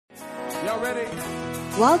Y'all ready?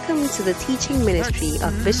 Welcome to the teaching ministry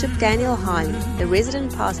of Bishop Daniel Harley, the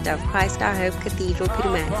resident pastor of Christ Our Hope Cathedral,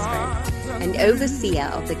 Pietermaritzburg, and overseer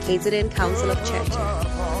of the KZN Council of Churches.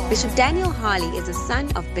 Bishop Daniel Harley is a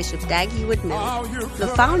son of Bishop Dag Heward-Mills, the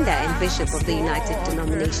founder and bishop of the United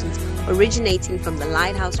Denominations, originating from the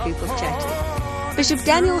Lighthouse Group of Churches. Bishop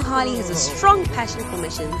Daniel Harley has a strong passion for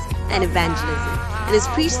missions and evangelism and has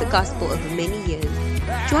preached the gospel over many years.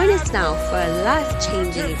 Join us now for a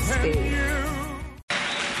life-changing experience.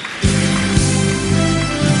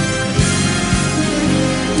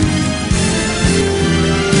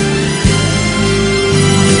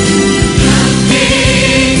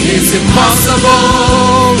 It's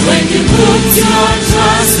impossible when you put your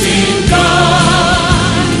trust in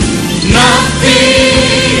God.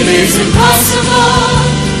 Nothing is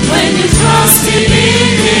impossible when you trust in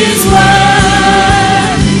His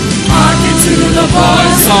word. Hearken to the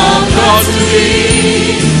voice of God to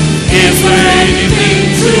thee. Is there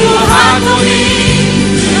anything too hard for me?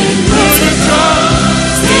 Put your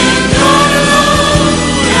trust in God alone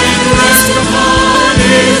and rest upon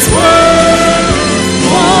His word.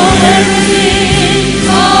 Everything,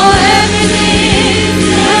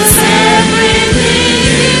 yes, everything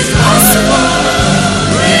is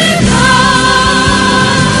possible with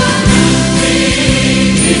God.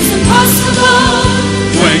 Nothing is impossible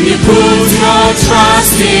when you put your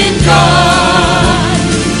trust in God.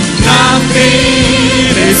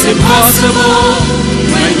 Nothing is impossible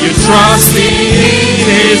when you trust in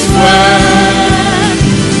His word.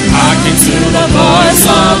 Hearken to the voice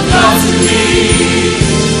of God to me.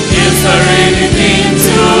 Is there anything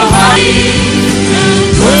too hard?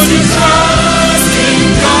 Put your trust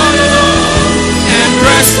in God alone and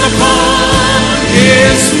rest upon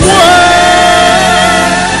His word.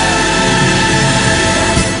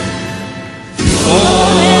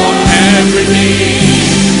 Oh, everything,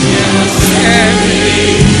 yes,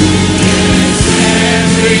 everything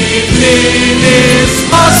is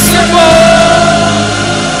possible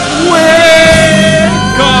with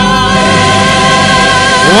God.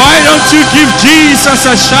 Why don't you give Jesus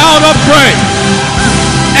a shout of praise?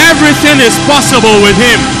 Everything is possible with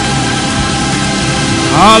Him.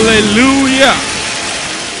 Hallelujah.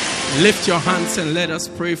 Lift your hands and let us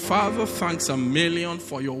pray. Father, thanks a million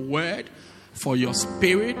for your word, for your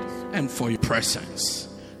spirit, and for your presence.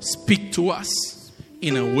 Speak to us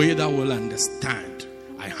in a way that we'll understand.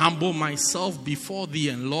 I humble myself before Thee,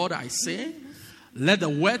 and Lord, I say, let the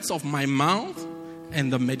words of my mouth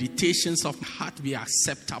and the meditations of my heart be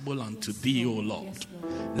acceptable unto Thee, O Lord.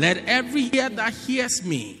 Let every ear that hears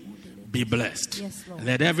me be blessed.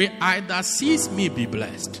 Let every eye that sees me be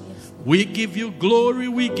blessed. We give You glory,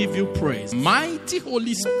 we give You praise. Mighty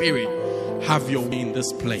Holy Spirit, have Your way in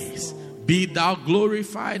this place. Be Thou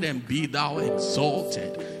glorified and be Thou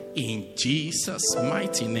exalted. In Jesus'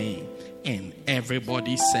 mighty name. And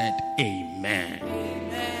everybody said, Amen.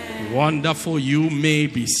 Wonderful. You may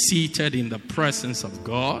be seated in the presence of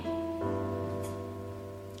God.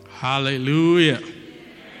 Hallelujah.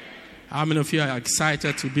 How many of you are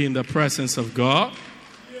excited to be in the presence of God?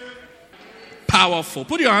 Powerful.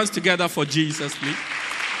 Put your hands together for Jesus, please.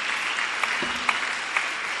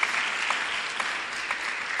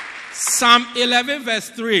 Psalm 11 verse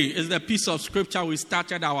 3 is the piece of scripture we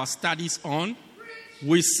started our studies on.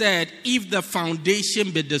 We said, if the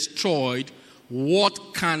foundation be destroyed,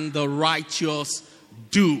 what can the righteous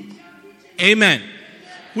do? Amen.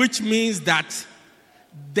 Which means that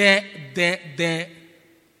the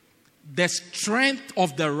strength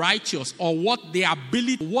of the righteous, or what the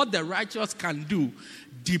ability, what the righteous can do,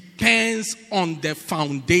 depends on the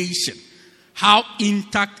foundation. How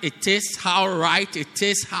intact it is, how right it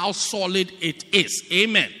is, how solid it is.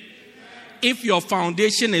 Amen. If your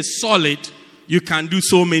foundation is solid, you can do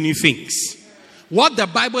so many things. What the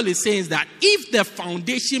Bible is saying is that if the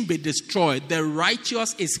foundation be destroyed, the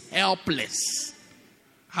righteous is helpless.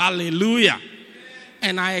 Hallelujah.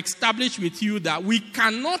 And I established with you that we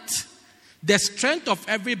cannot, the strength of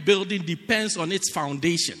every building depends on its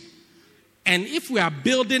foundation. And if we are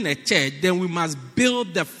building a church, then we must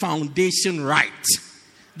build the foundation right.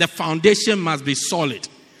 The foundation must be solid.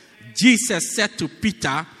 Jesus said to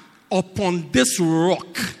Peter, upon this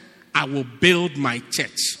rock, I will build my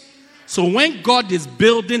church. So when God is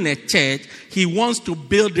building a church, He wants to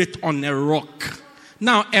build it on a rock.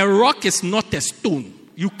 Now, a rock is not a stone.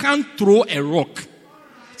 You can't throw a rock.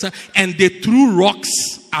 And they threw rocks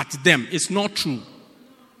at them. It's not true.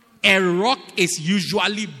 A rock is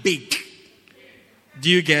usually big. Do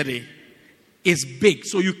you get it? It's big.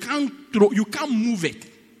 So you can't move it.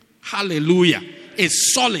 Hallelujah.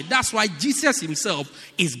 It's solid. That's why Jesus Himself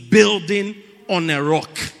is building on a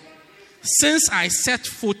rock. Since I set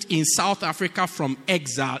foot in South Africa from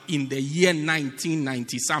exile in the year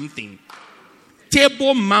 1990-something,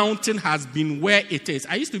 Table Mountain has been where it is.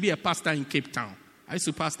 I used to be a pastor in Cape Town. I used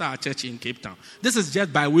to pastor our church in Cape Town. This is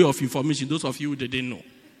just by way of information, those of you who didn't know.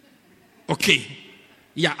 Okay.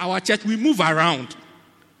 Yeah, our church, we move around.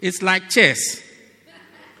 It's like chess,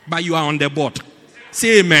 but you are on the board.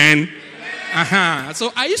 Say amen.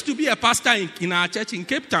 So I used to be a pastor in our church in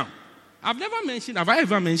Cape Town. Have I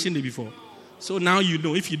ever mentioned it before? So now you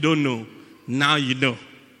know. If you don't know, now you know.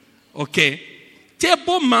 Okay.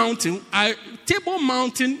 Table Mountain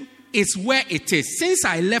is where it is. Since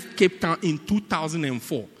I left Cape Town in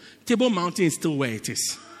 2004, Table Mountain is still where it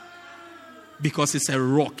is. Because it's a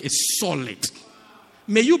rock. It's solid.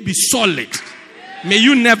 May you be solid. May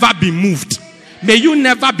you never be moved. May you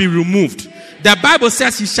never be removed. The Bible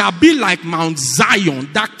says you shall be like Mount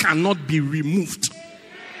Zion that cannot be removed.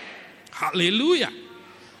 Hallelujah.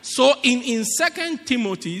 So in 2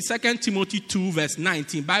 Timothy 2 verse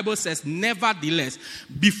 19, Bible says, nevertheless,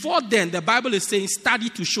 before then, the Bible is saying, study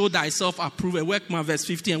to show thyself approved. A workman, verse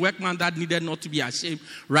 15, a workman that needed not to be ashamed,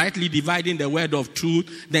 rightly dividing the word of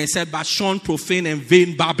truth. Then it said, but shun profane and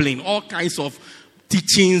vain babbling, all kinds of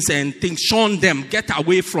teachings and things. Shun them, get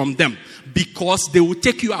away from them, because they will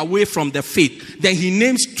take you away from the faith. Then he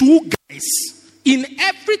names two guys. In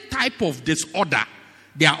every type of disorder,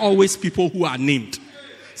 there are always people who are named.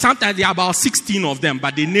 Sometimes there are about 16 of them,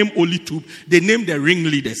 but they name only two. They name the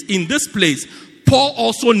ringleaders. In this place, Paul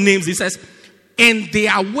also names, he says, and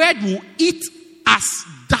their word will eat as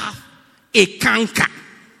doth a canker.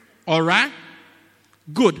 All right?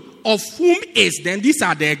 Good. Of whom is, then these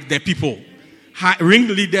are the people.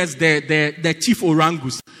 Ringleaders, the chief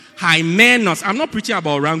orangus. Hymenaeus. I'm not preaching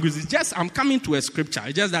about orangus. It's just, I'm coming to a scripture.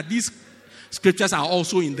 It's just that these scriptures are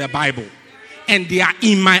also in the Bible. And they are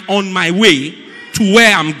on my way to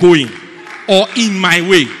where I'm going, or in my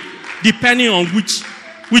way, depending on which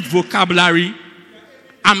vocabulary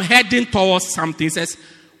I'm heading towards something. It says,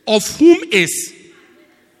 of whom is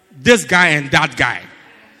this guy and that guy?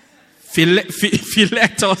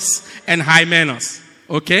 Philetus and Hymenaeus.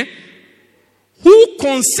 Okay? Who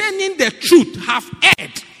concerning the truth have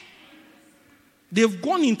erred. They've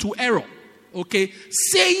gone into error. Okay?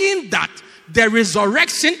 Saying that the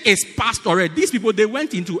resurrection is past already. These people, they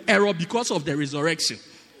went into error because of the resurrection.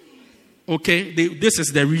 Okay? This is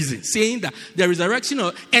the reason. Saying that the resurrection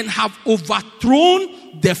and have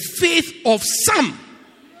overthrown the faith of some.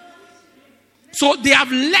 So they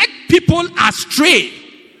have led people astray.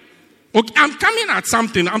 Okay? I'm coming at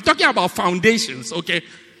something. I'm talking about foundations. Okay?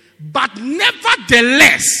 But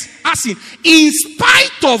nevertheless, as in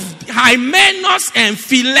spite of Hymenaeus and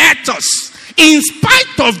Philetus, in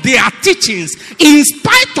spite of their teachings, in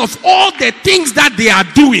spite of all the things that they are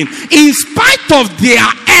doing, in spite of their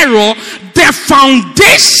error, the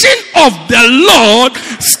foundation of the Lord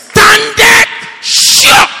standeth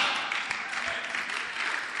sure.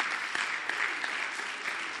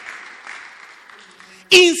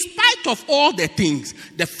 In spite of all the things,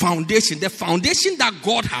 the foundation that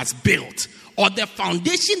God has built, or the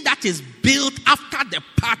foundation that is built after the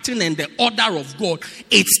pattern and the order of God,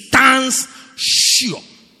 it stands sure.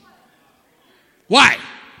 Why?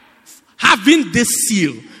 Having this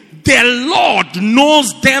seal, the Lord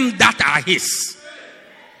knows them that are his.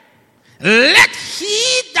 Let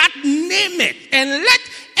he that nameth, and let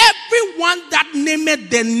everyone that nameth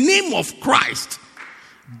the name of Christ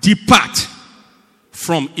depart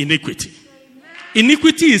from iniquity.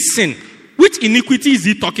 Iniquity is sin. Which iniquity is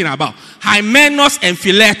he talking about? Hymenaeus and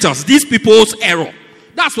Philetus, these people's error.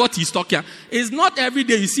 That's what he's talking about. It's not every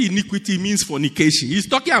day you see iniquity means fornication. He's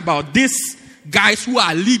talking about these guys who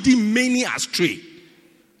are leading many astray.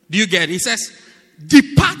 Do you get it? He says,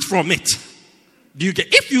 depart from it. Do you get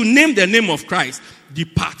it? If you name the name of Christ,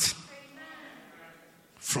 depart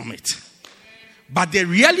from it. But the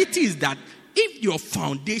reality is that if your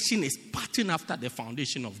foundation is patterned after the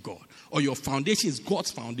foundation of God, or your foundation is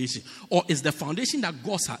God's foundation, or is the foundation that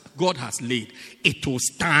God has laid, it will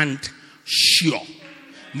stand sure.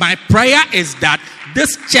 My prayer is that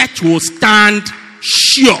this church will stand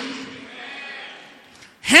sure.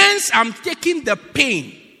 Hence, I'm taking the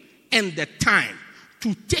pain and the time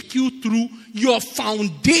to take you through your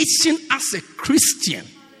foundation as a Christian.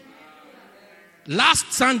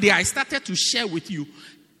 Last Sunday, I started to share with you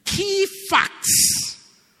key facts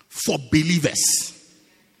for believers.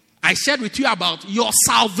 I shared with you about your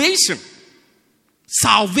salvation.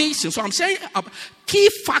 Salvation. So I'm sharing key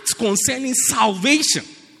facts concerning salvation.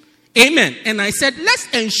 Amen. And I said, let's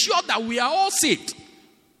ensure that we are all saved.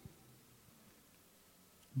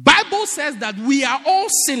 Bible says that we are all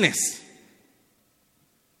sinners.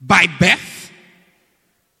 by birth,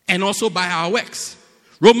 and also by our works.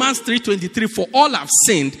 Romans 3:23, for all have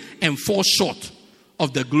sinned and fall short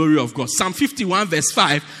of the glory of God. Psalm 51 verse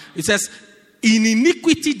 5, it says, in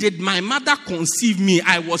iniquity did my mother conceive me.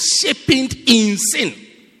 I was shapen in sin.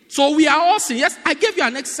 So we are all sin. Yes, I gave you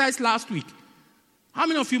an exercise last week. How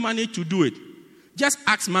many of you managed to do it? Just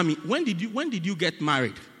ask mommy, when did you get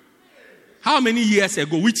married? How many years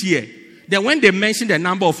ago? Which year? Then when they mention the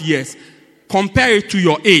number of years, compare it to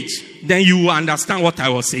your age. Then you will understand what I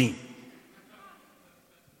was saying.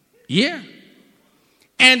 Yeah.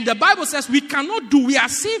 And the Bible says we are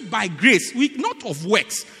saved by grace, not of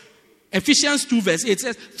works. Ephesians 2 verse 8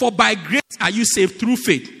 says, for by grace are you saved through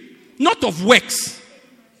faith, not of works,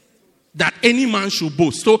 that any man should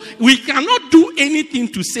boast. So we cannot do anything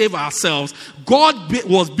to save ourselves. God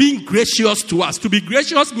was being gracious to us. To be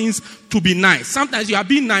gracious means to be nice. Sometimes you are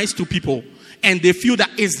being nice to people and they feel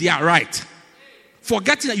that it's their right,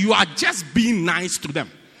 forgetting that you are just being nice to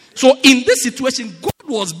them. So in this situation, God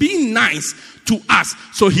was being nice to us,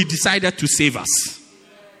 so he decided to save us.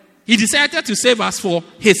 He decided to save us for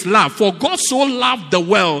his love. For God so loved the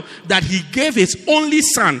world that he gave his only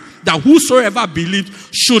son, that whosoever believed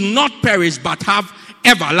should not perish but have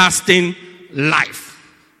everlasting life.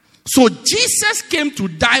 So Jesus came to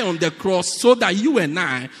die on the cross so that you and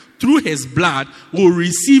I, through his blood, will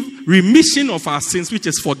receive remission of our sins, which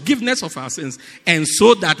is forgiveness of our sins, and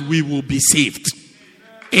so that we will be saved.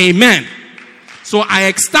 Amen. So I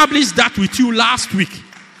established that with you last week.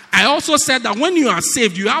 I also said that when you are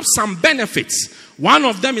saved, you have some benefits. One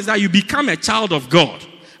of them is that you become a child of God.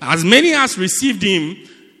 As many as received him,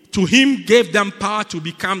 to him gave them power to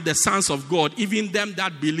become the sons of God, even them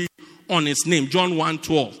that believe on his name. John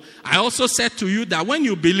 1:12. I also said to you that when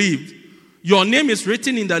you believe, your name is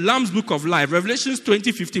written in the Lamb's book of life. Revelations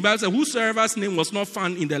 20:15, Bible says, whosoever's name was not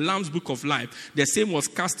found in the Lamb's book of life, the same was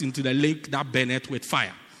cast into the lake that burneth with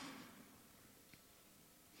fire.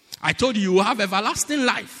 I told you, you will have everlasting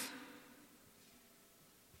life.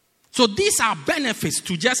 So these are benefits,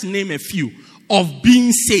 to just name a few, of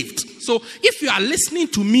being saved. So if you are listening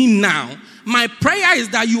to me now, my prayer is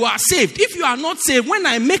that you are saved. If you are not saved, when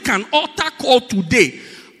I make an altar call today,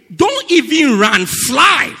 don't even run,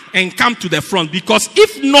 fly and come to the front, because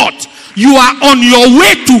if not, you are on your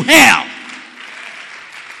way to hell.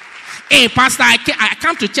 Hey, Pastor, I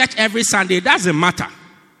come to church every Sunday. It doesn't matter.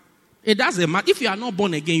 It doesn't matter. If you are not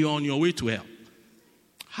born again, you are on your way to hell.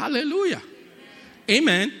 Hallelujah.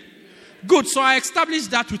 Amen. Good. So I established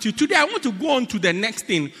that with you. Today I want to go on to the next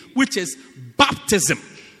thing, which is baptism.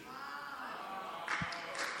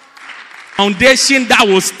 Foundation that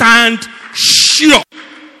will stand sure.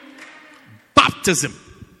 Baptism.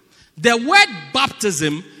 The word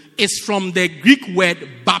baptism is from the Greek word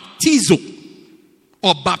baptizo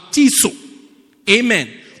or baptizo. Amen.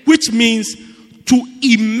 Which means to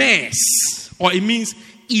immerse, or it means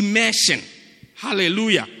immersion.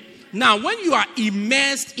 Hallelujah. Now, when you are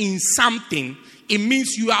immersed in something, it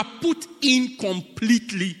means you are put in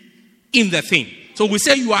completely in the thing. So we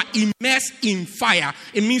say you are immersed in fire.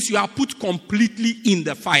 It means you are put completely in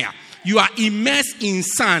the fire. You are immersed in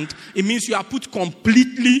sand. It means you are put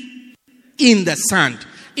completely in the sand.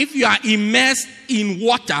 If you are immersed in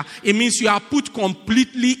water, it means you are put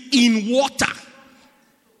completely in water.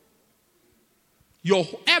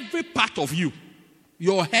 Every part of you,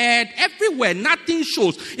 your head, everywhere, nothing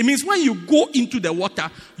shows. It means when you go into the water,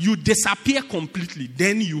 you disappear completely.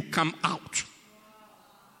 Then you come out.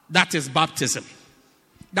 That is baptism.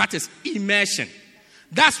 That is immersion.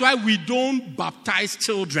 That's why we don't baptize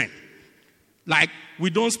children. Like,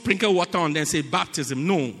 we don't sprinkle water on them and say baptism.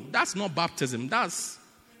 No, that's not baptism. That's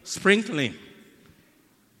sprinkling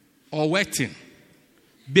or wetting.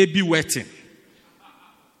 Baby wetting.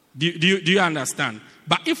 Do you understand?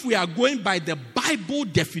 But if we are going by the Bible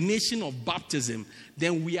definition of baptism,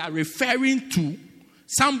 then we are referring to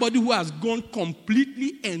somebody who has gone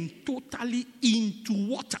completely and totally into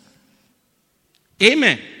water.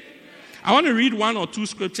 Amen. I want to read one or two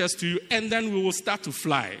scriptures to you, and then we will start to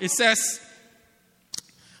fly. It says,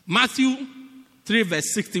 Matthew 3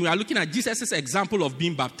 verse 16. We are looking at Jesus' example of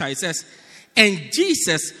being baptized. It says, and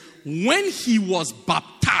Jesus, when he was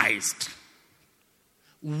baptized,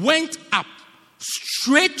 went up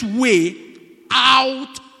straightway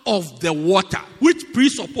out of the water, which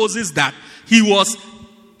presupposes that he was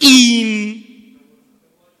in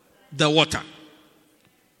the water.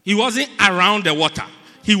 He wasn't around the water.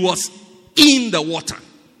 He was in the water.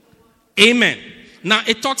 Amen. Now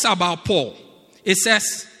it talks about Paul. It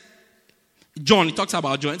says, John, it talks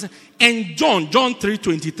about John. And John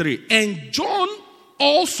 3:23. And John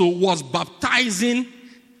also was baptizing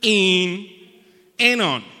in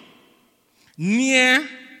Aenon, near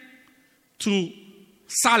to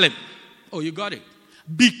Salem. Oh, you got it.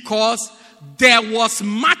 Because there was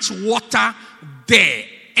much water there,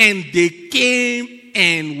 and they came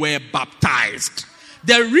and were baptized.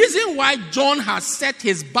 The reason why John has set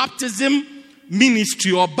his baptism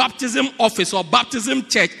ministry or baptism office or baptism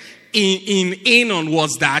church in Aenon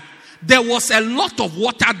was that there was a lot of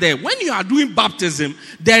water there. When you are doing baptism,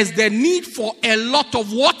 there's the need for a lot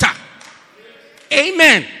of water.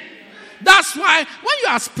 Amen. That's why when you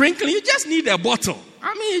are sprinkling, you just need a bottle.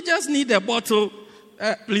 You just need a bottle.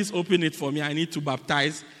 Please open it for me. I need to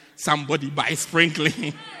baptize somebody by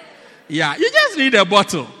sprinkling. Yeah, you just need a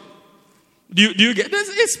bottle. Do you get this?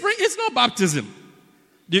 It's not baptism.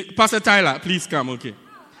 Pastor Tyler, please come, okay.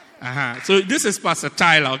 So this is Pastor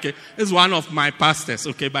Tyler, okay. This is one of my pastors,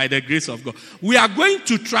 okay, by the grace of God. We are going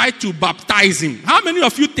to try to baptize him. How many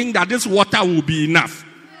of you think that this water will be enough?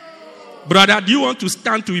 Brother, do you want to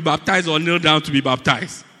stand to be baptized or kneel down to be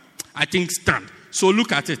baptized? I think stand. So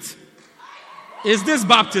look at it. Is this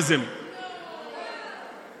baptism?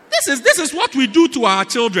 This is what we do to our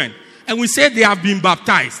children. And we say they have been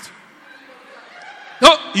baptized.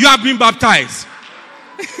 No, you have been baptized.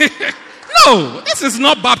 No, this is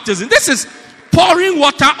not baptism. This is pouring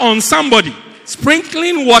water on somebody.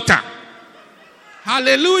 Sprinkling water.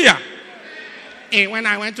 Hallelujah. And when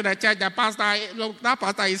I went to the church, that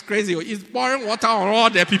pastor is crazy. He's pouring water on all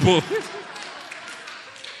the people.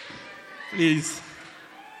 Please.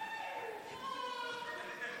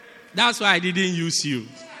 That's why I didn't use you.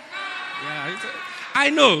 Yeah, I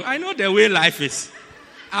know the way life is.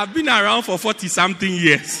 I've been around for 40-something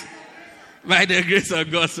years. By the grace of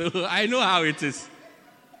God. So I know how it is.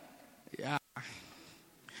 Yeah.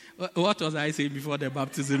 What was I saying before the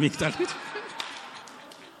baptism started?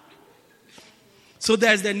 So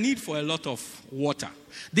there's the need for a lot of water.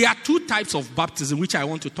 There are two types of baptism which I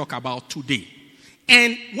want to talk about today.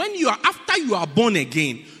 And after you are born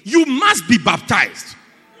again, you must be baptized.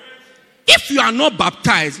 If you are not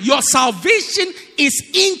baptized, your salvation is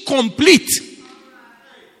incomplete.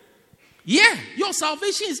 Yeah, your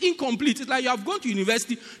salvation is incomplete. It's like you have gone to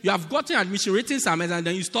university, you have gotten admission, written some, and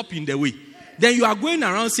then you stop in the way. Then you are going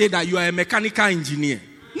around saying that you are a mechanical engineer.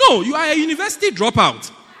 No, you are a university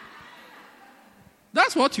dropout.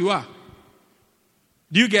 That's what you are.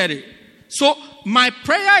 Do you get it? So my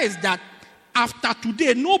prayer is that after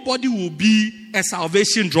today, nobody will be a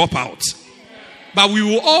salvation dropout. But we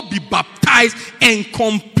will all be baptized and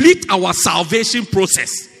complete our salvation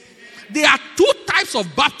process. There are two types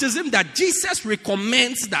of baptism that Jesus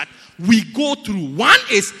recommends that we go through. One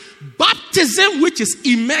is baptism, which is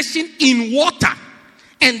immersion in water.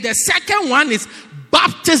 And the second one is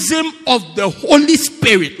baptism of the Holy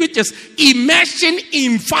Spirit, which is immersion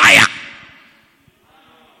in fire.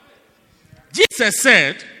 Jesus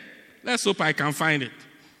said, let's hope I can find it.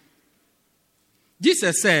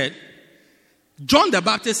 Jesus said, John the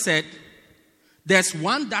Baptist said, there's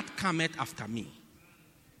one that cometh after me.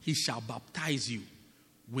 He shall baptize you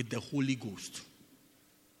with the Holy Ghost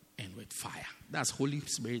and with fire. That's Holy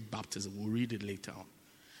Spirit baptism. We'll read it later on.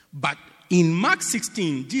 But in Mark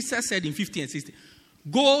 16, Jesus said in 15 and 16,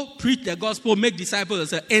 go preach the gospel, make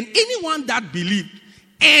disciples, and anyone that believes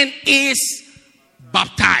and is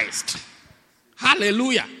baptized.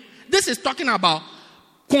 Hallelujah. This is talking about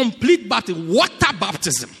complete baptism, water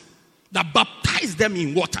baptism, that baptize them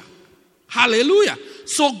in water. Hallelujah.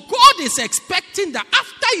 So God is expecting that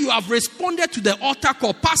after you have responded to the altar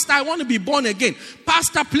call, Pastor, I want to be born again.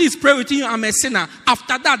 Pastor, please pray with me, I'm a sinner.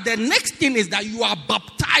 After that, the next thing is that you are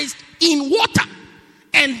baptized in water.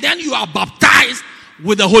 And then you are baptized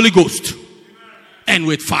with the Holy Ghost and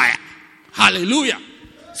with fire. Hallelujah.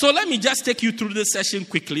 So let me just take you through this session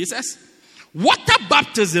quickly. It says, water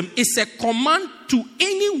baptism is a command to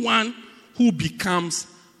anyone who becomes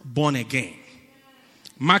born again.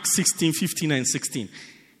 Mark 16, 15 and 16.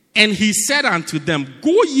 And he said unto them,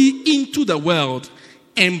 go ye into the world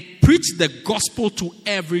and preach the gospel to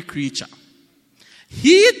every creature.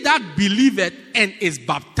 He that believeth and is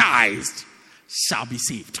baptized shall be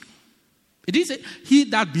saved. It didn't say, he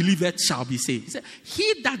that believeth shall be saved. He said,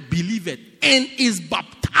 he that believeth and is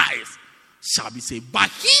baptized shall be saved.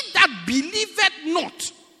 But he that believeth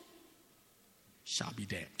not shall be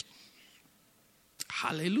dead.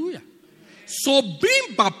 Hallelujah. So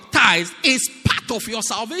being baptized is part of your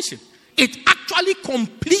salvation. It actually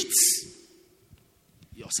completes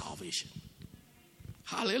your salvation.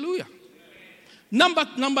 Hallelujah.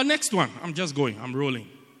 Number next one. I'm rolling.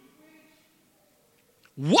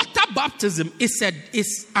 Water baptism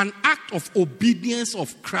is an act of obedience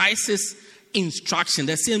of Christ's instruction.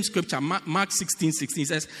 The same scripture, Mark 16:16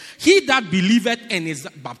 says, he that believeth and is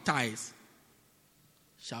baptized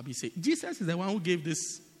shall be saved. Jesus is the one who gave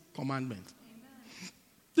this commandment. Amen.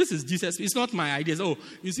 This is Jesus. It's not my idea. Oh,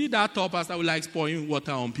 you see that tall pastor who likes pouring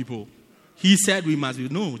water on people. He said we must be.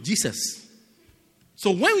 No, Jesus.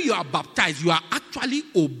 So when you are baptized, you are actually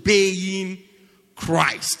obeying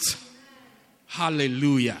Christ.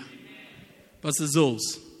 Hallelujah. Pastor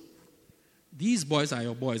Zoles, these boys are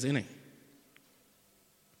your boys, innit?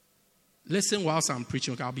 Listen whilst I'm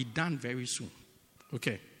preaching. Okay, I'll be done very soon.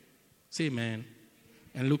 Okay. Say amen.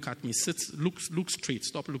 And look at me. Look straight.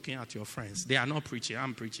 Stop looking at your friends. They are not preaching.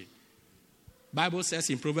 I'm preaching. Bible says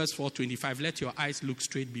in Proverbs 4:25, let your eyes look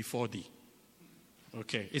straight before thee.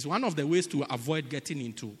 Okay. It's one of the ways to avoid getting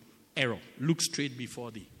into error. Look straight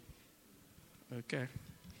before thee. Okay.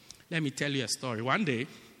 Let me tell you a story. One day,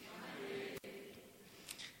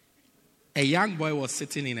 a young boy was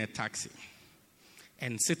sitting in a taxi.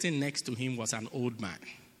 And sitting next to him was an old man.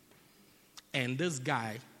 And this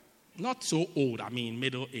guy, not so old,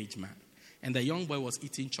 middle-aged man. And the young boy was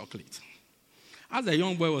eating chocolate. As the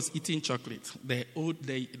young boy was eating chocolate,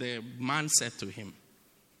 the man said to him,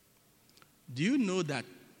 do you know that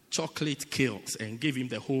chocolate kills? And gave him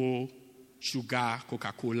the whole sugar,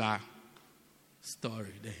 Coca-Cola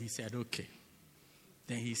story. Then he said, okay.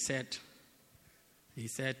 Then he said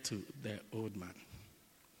to the old man,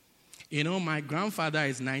 you know, my grandfather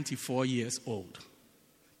is 94 years old.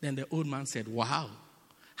 Then the old man said, wow,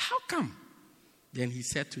 how come? Then he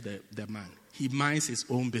said to the man, he minds his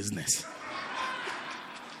own business.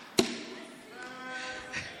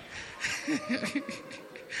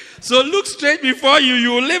 So look straight before you,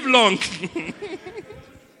 you will live long.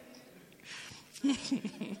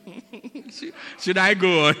 Should I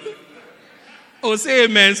go on? Oh, say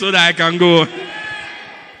amen so that I can go on.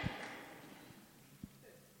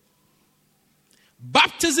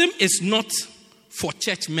 Baptism is not for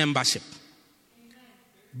church membership,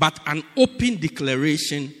 but an open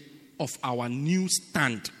declaration of our new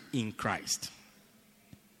stand in Christ.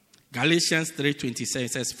 Galatians 3:27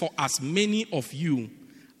 says, for as many of you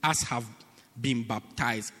as have been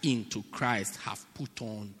baptized into Christ have put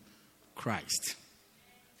on Christ.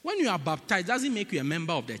 When you are baptized, it doesn't make you a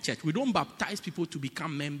member of the church. We don't baptize people to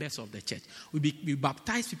become members of the church. We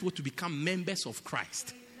baptize people to become members of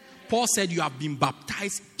Christ. Paul said you have been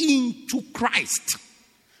baptized into Christ.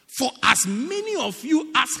 For as many of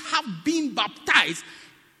you as have been baptized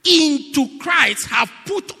into Christ have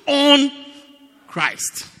put on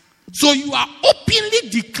Christ. So you are openly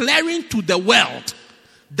declaring to the world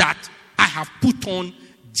that I have put on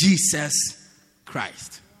Jesus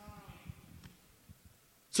Christ.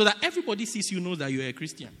 So that everybody sees you knows that you are a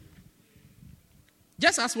Christian.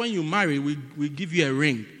 Just as when you marry, we give you a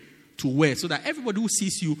ring to wear so that everybody who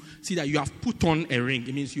sees you see that you have put on a ring.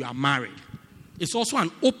 It means you are married. It's also an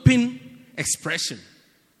open expression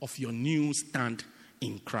of your new stand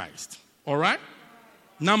in Christ. All right?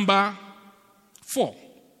 Number 5.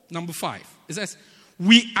 It says,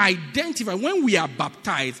 we identify, when we are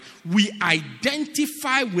baptized, we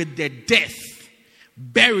identify with the death,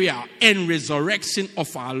 burial, and resurrection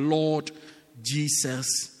of our Lord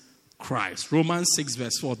Jesus Christ. Romans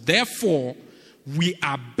 6:4. Therefore, we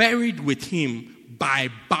are buried with him by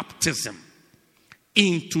baptism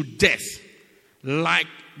into death, like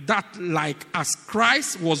as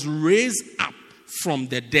Christ was raised up from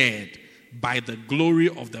the dead by the glory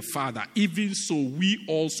of the Father, even so we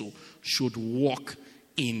also should walk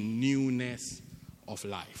in newness of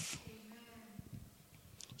life.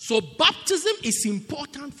 So baptism is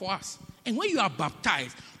important for us. And when you are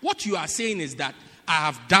baptized, what you are saying is that I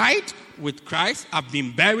have died with Christ, I've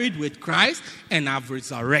been buried with Christ, and I've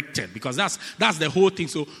resurrected. Because that's the whole thing.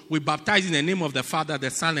 So we baptize in the name of the Father,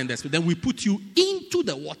 the Son, and the Spirit. Then we put you into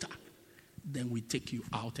the water. Then we take you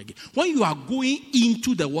out again. When you are going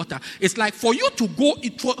into the water, it's like for you to go,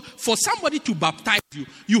 for somebody to baptize you,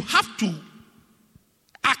 you have to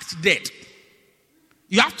act dead.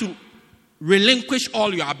 You have to relinquish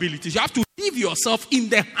all your abilities. You have to leave yourself in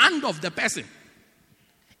the hand of the person.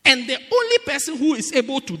 And the only person who is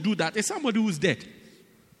able to do that is somebody who is dead.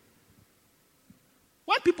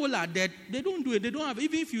 When people are dead, they don't do it. They don't have,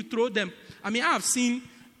 even if you throw them. I have seen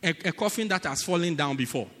a coffin that has fallen down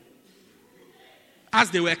before. As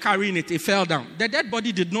they were carrying it, it fell down. The dead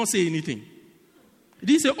body did not say anything. He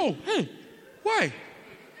didn't say, oh, hey, why?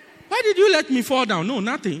 Why did you let me fall down? No,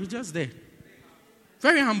 nothing. He's just there.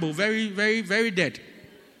 Very humble, very, very, very dead.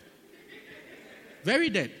 Very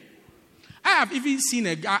dead. I have even seen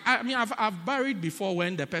I've buried before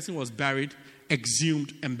when the person was buried,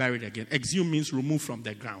 exhumed and buried again. Exhumed means removed from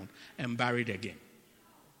the ground and buried again.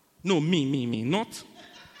 No, me. Not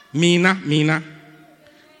Mina.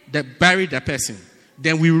 They bury the person.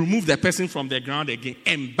 Then we remove the person from the ground again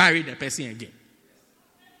and bury the person again.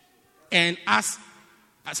 And as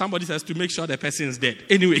somebody says, to make sure the person is dead.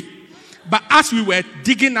 Anyway, but as we were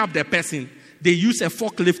digging up the person, they used a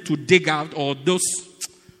forklift to dig out, or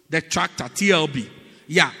the tractor, TLB.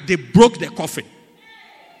 Yeah, they broke the coffin.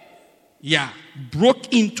 Yeah,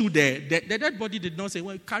 broke into the dead body. Did not say,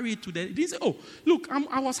 well, carry it to the... They didn't say, oh, look,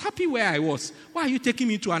 I was happy where I was. Why are you taking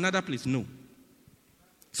me to another place? No.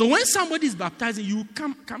 So when somebody is baptizing, you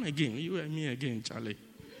come again. You and me again, Charlie.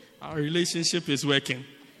 Our relationship is working.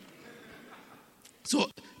 So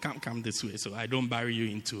come this way. So I don't baptize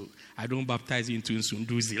you into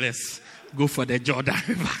Nsunduzi. Let's go for the Jordan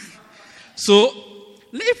River. So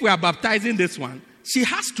if we are baptizing this one, she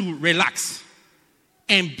has to relax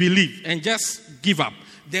and believe and just give up.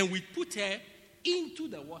 Then we put her into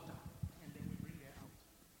the water and then we bring her out.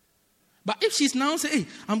 But if she's now saying,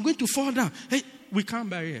 hey, I'm going to fall down. Hey, we can't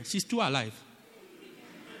bury her. She's still alive.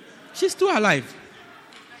 She's still alive.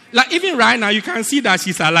 Like even right now, you can see that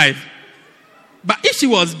she's alive. But if she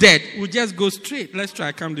was dead, we'll just go straight. Let's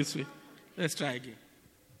try. Come this way. Let's try again.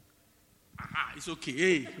 Aha, it's okay.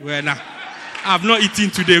 Hey, well now, I've not eaten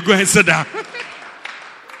today. Go and sit down.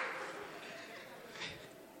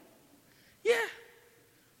 Yeah.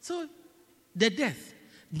 So the death,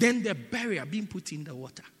 then the burial being put in the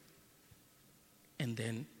water, and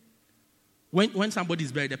then when somebody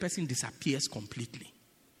is buried, the person disappears completely.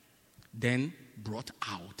 Then brought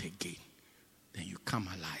out again. Then you come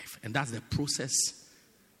alive. And that's the process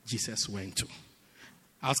Jesus went to.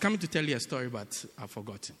 I was coming to tell you a story, but I've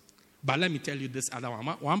forgotten. But let me tell you this other one.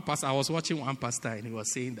 One pastor, I was watching one pastor, and he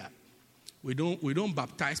was saying that we don't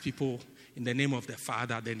baptize people in the name of the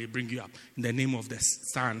Father, then they bring you up. In the name of the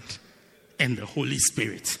Son and the Holy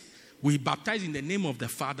Spirit. We baptize in the name of the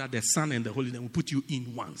Father, the Son, and the Holy Spirit, then we put you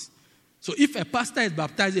in once. So if a pastor is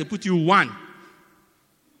baptized, they put you one,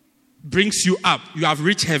 brings you up, you have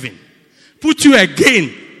reached heaven. Put you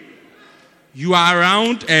again, you are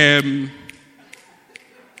around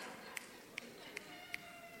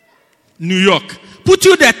New York. Put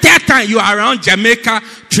you the third time, you are around Jamaica,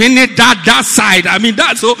 Trinidad, that side. I mean,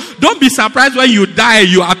 so don't be surprised when you die,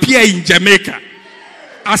 you appear in Jamaica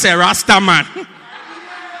as a Rasta man.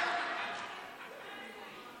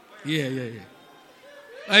 Yeah.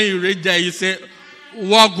 When you reach there, you say,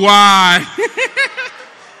 Wagwan.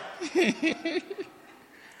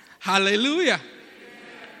 Hallelujah.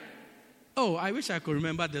 Oh, I wish I could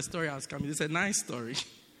remember the story I was coming. It's a nice story.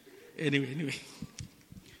 Anyway.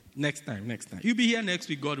 Next time. You'll be here next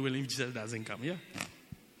week, God willing, if Jesus doesn't come. Yeah?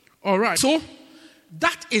 All right. So,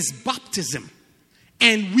 that is baptism.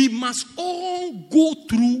 And we must all go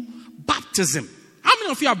through baptism. How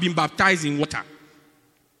many of you have been baptized in water?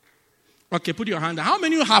 Okay, put your hand down. How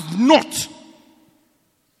many of you have not?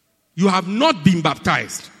 You have not been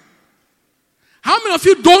baptized. How many of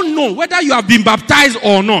you don't know whether you have been baptized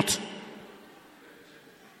or not?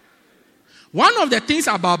 One of the things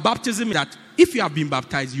about baptism is that if you have been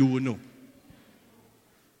baptized, you will know.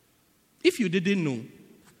 If you didn't know,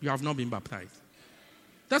 you have not been baptized.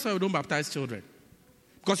 That's why we don't baptize children.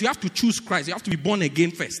 Because you have to choose Christ. You have to be born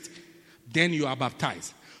again first. Then you are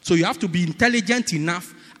baptized. So you have to be intelligent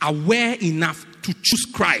enough, aware enough to choose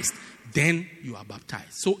Christ. Then you are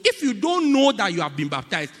baptized. So if you don't know that you have been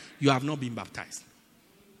baptized, you have not been baptized.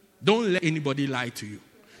 Don't let anybody lie to you.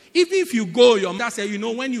 Even if you go, your mother said,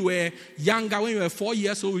 when you were younger, when you were 4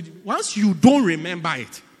 years old, once you don't remember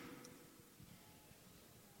it,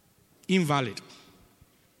 invalid.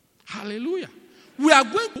 Hallelujah. We are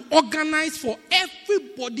going to organize for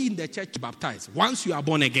everybody in the church to baptize once you are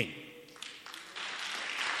born again.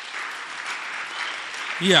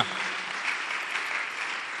 Yeah.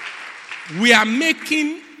 We are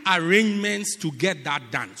making arrangements to get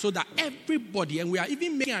that done so that everybody, and we are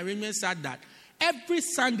even making arrangements so that every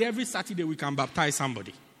Sunday, every Saturday, we can baptize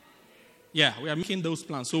somebody. Yeah, we are making those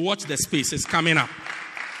plans. So watch the space. It's coming up.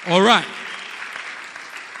 All right.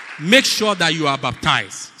 Make sure that you are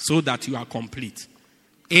baptized so that you are complete.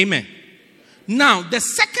 Amen. Now, the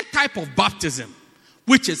second type of baptism,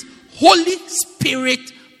 which is Holy Spirit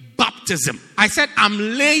baptism. I said I'm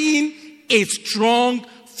laying a strong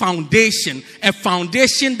foundation. A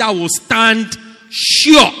foundation that will stand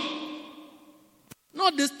sure.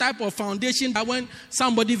 Not this type of foundation that when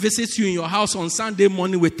somebody visits you in your house on Sunday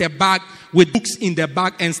morning with a bag, with books in the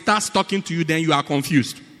bag and starts talking to you, then you are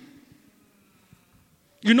confused.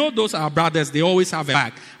 Those are brothers, they always have a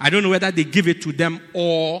bag. I don't know whether they give it to them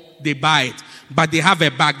or they buy it. But they have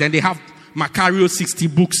a bag, then they have Macario 60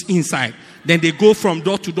 books inside. Then they go from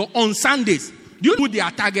door to door on Sundays. Do you know who their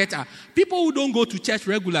target are? People who don't go to church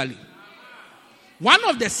regularly. One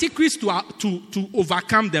of the secrets to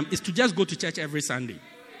overcome them is to just go to church every Sunday.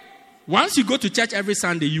 Once you go to church every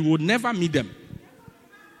Sunday, you will never meet them.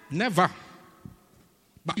 Never.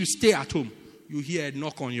 But you stay at home. You hear a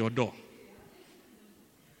knock on your door.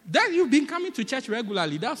 Then you've been coming to church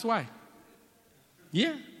regularly. That's why.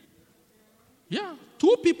 Yeah. Yeah.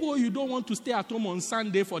 2 people you don't want to stay at home on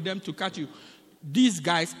Sunday for them to catch you. These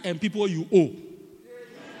guys and people you owe.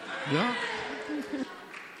 Yeah.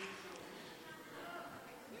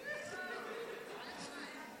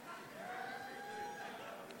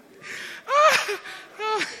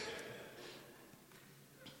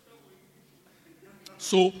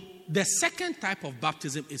 So, the second type of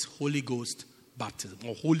baptism is Holy Ghost baptism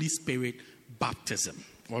or Holy Spirit baptism.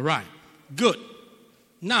 All right. Good.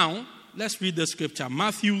 Now, let's read the scripture.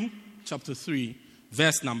 Matthew chapter 3,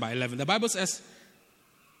 verse number 11. The Bible says,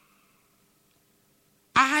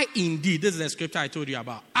 I indeed, this is the scripture I told you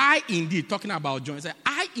about. I indeed, talking about John, said,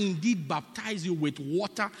 I indeed baptize you with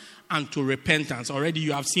water unto repentance. Already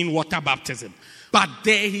you have seen water baptism. But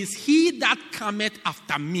there is he that cometh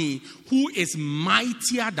after me, who is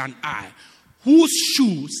mightier than I, whose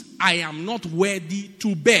shoes I am not worthy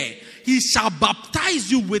to bear. He shall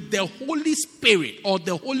baptize you with the Holy Spirit or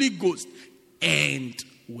the Holy Ghost and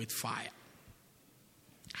with fire.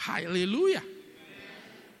 Hallelujah.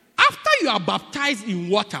 After you are baptized in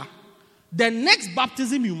water, the next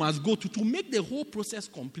baptism you must go to make the whole process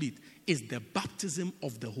complete is the baptism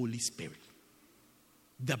of the Holy Spirit.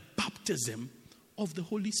 The baptism of the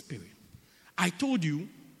Holy Spirit. I told you,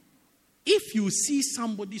 if you see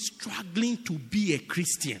somebody struggling to be a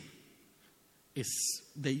Christian,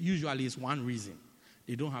 there usually is one reason.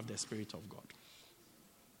 They don't have the Spirit of God.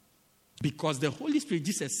 Because the Holy Spirit,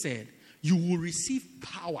 Jesus said, you will receive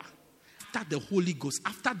power after the Holy Ghost.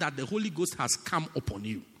 After that, the Holy Ghost has come upon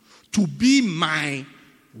you to be my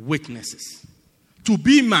witnesses, to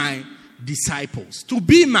be my disciples, to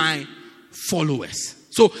be my followers.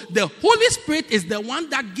 So the Holy Spirit is the one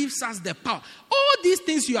that gives us the power. All these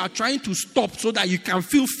things you are trying to stop so that you can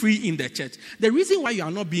feel free in the church. The reason why you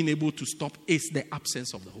are not being able to stop is the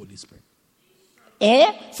absence of the Holy Spirit.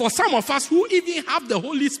 Or for some of us who even have the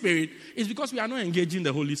Holy Spirit, it's because we are not engaging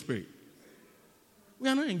the Holy Spirit. We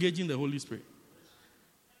are not engaging the Holy Spirit.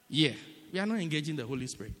 Yeah, we are not engaging the Holy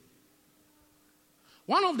Spirit.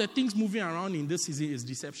 One of the things moving around in this season is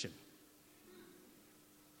deception.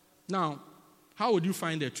 Now, how would you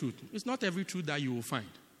find the truth? It's not every truth that you will find.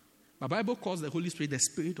 The Bible calls the Holy Spirit the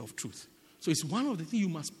Spirit of truth. So it's one of the things you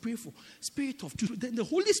must pray for. Spirit of truth. Then the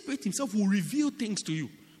Holy Spirit himself will reveal things to you.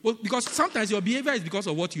 Well, because sometimes your behavior is because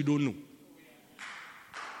of what you don't know.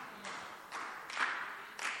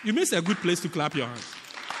 You miss a good place to clap your hands.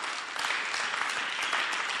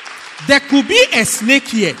 There could be a snake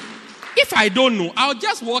here. If I don't know, I'll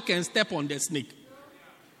just walk and step on the snake.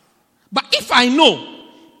 But if I know,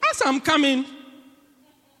 as I'm coming,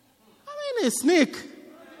 a snake.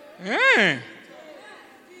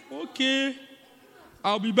 Okay.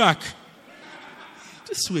 I'll be back.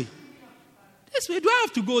 This way. Do I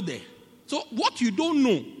have to go there? So what you don't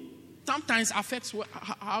know sometimes affects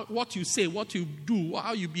what you say, what you do,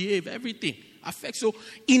 how you behave, everything affects. So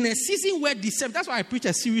in a season where deception, that's why I preach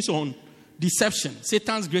a series on deception,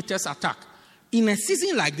 Satan's greatest attack. In a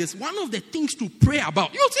season like this, one of the things to pray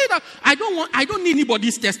about, you say that I don't need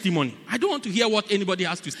anybody's testimony. I don't want to hear what anybody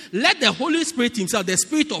has to say. Let the Holy Spirit himself, the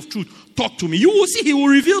Spirit of truth, talk to me. You will see he will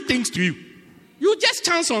reveal things to you. You just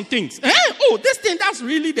chance on things. Oh, this thing, that's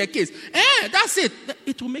really the case. That's it.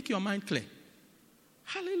 It will make your mind clear.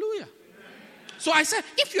 Hallelujah. So I said,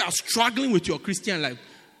 if you are struggling with your Christian life,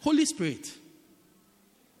 Holy Spirit,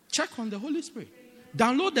 check on the Holy Spirit.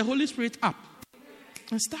 Download the Holy Spirit app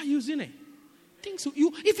and start using it. Things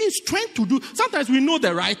you even strength to do. Sometimes we know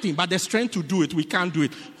the right thing, but the strength to do it, we can't do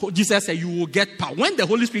it. Jesus said, you will get power. When the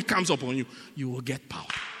Holy Spirit comes upon you, you will get power.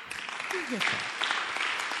 You will get power.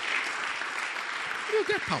 You will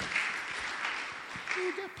get power. You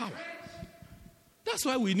will get power. That's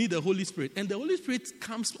why we need the Holy Spirit. And the Holy Spirit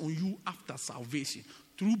comes on you after salvation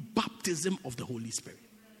through baptism of the Holy Spirit.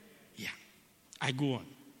 Yeah. I go on.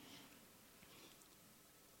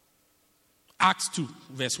 Acts 2,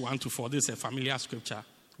 verse 1 to 4. This is a familiar scripture.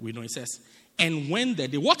 We know it says, and when the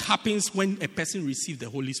day, what happens when a person receives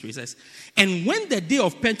the Holy Spirit? It says, and when the day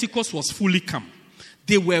of Pentecost was fully come,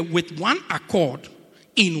 they were with one accord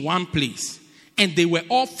in one place. And they were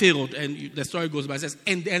all filled, and the story goes by, it says,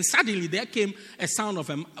 and suddenly there came a sound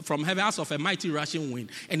from heaven as of a mighty rushing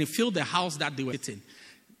wind, and it filled the house that they were in.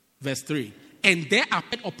 Verse 3. And there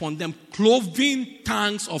appeared upon them cloven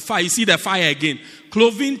tongues of fire. You see the fire again.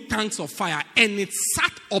 Cloven tongues of fire. And it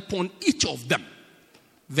sat upon each of them.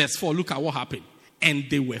 Verse 4, look at what happened. And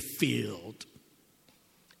they were filled.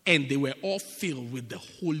 And they were all filled with the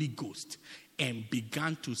Holy Ghost and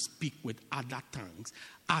began to speak with other tongues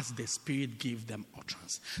as the Spirit gave them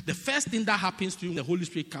utterance. The first thing that happens to you when the Holy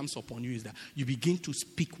Spirit comes upon you is that you begin to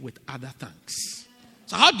speak with other tongues.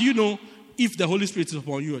 So how do you know if the Holy Spirit is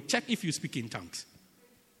upon you? Check if you speak in tongues.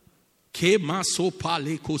 Do you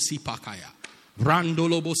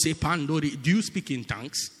speak in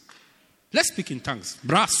tongues? Let's speak in tongues.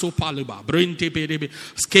 If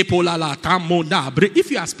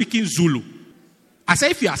you are speaking Zulu, I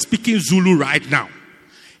say if you are speaking Zulu right now,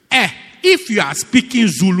 if you are speaking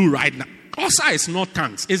Zulu right now, also it's not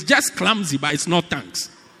tongues. It's just clumsy, but it's not tongues.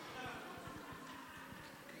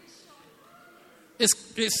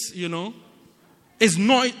 It's you know, it's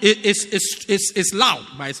noise. It's loud,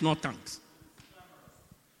 but it's not tongues.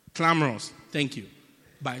 Clamorous. Thank you.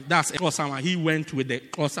 But that's Osama. He went with the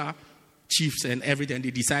Xhosa chiefs and everything.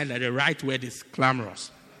 They decided that the right word is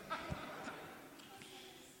clamorous.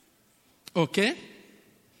 Okay?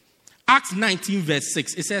 Acts 19 verse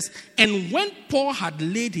 6. It says, and when Paul had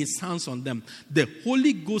laid his hands on them, the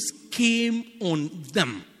Holy Ghost came on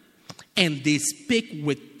them, and they spake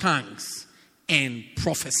with tongues and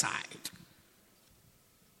prophesied.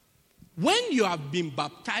 When you have been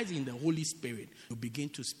baptized in the Holy Spirit, you begin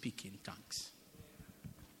to speak in tongues.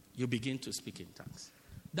 You begin to speak in tongues.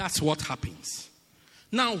 That's what happens.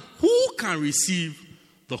 Now, who can receive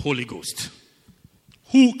the Holy Ghost?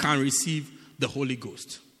 Who can receive the Holy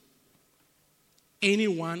Ghost?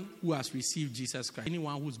 Anyone who has received Jesus Christ,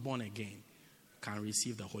 anyone who's born again, can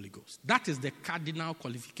receive the Holy Ghost. That is the cardinal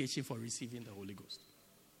qualification for receiving the Holy Ghost.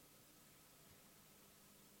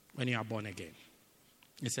 When you are born again.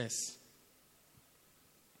 It says,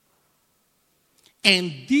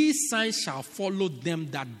 and these signs shall follow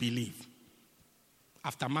them that believe.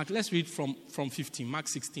 After Mark, let's read from 15, Mark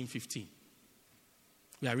 16, 15.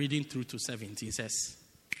 We are reading through to 17. It says,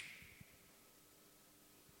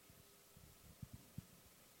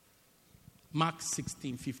 Mark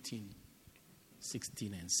 16, 15,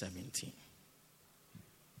 16 and 17.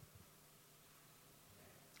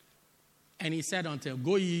 And he said unto them,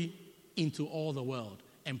 go ye into all the world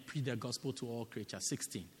and preach the gospel to all creatures.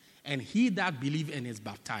 16. And he that believeth and is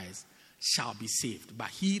baptized shall be saved, but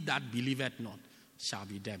he that believeth not shall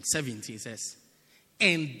be damned. 17 says,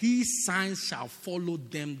 and these signs shall follow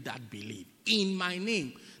them that believe. In my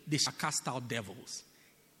name they shall cast out devils.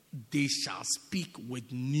 They shall speak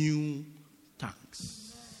with new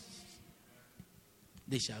tongues.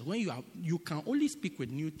 They shall. When you can only speak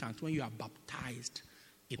with new tongues when you are baptized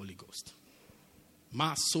in the Holy Ghost.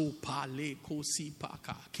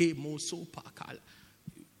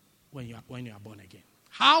 When you are born again.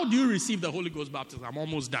 How do you receive the Holy Ghost baptism? I'm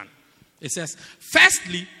almost done. It says,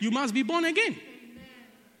 firstly, you must be born again. Amen.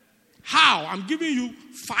 How? I'm giving you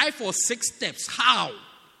 5 or 6 steps. How?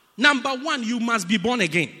 Number 1, you must be born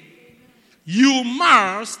again. Amen. You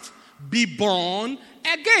must be born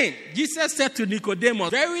again. Jesus said to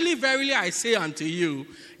Nicodemus, verily, verily, I say unto you,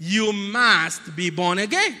 you must be born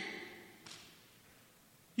again.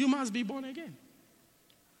 You must be born again.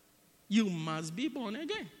 You must be born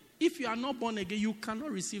again. If you are not born again, you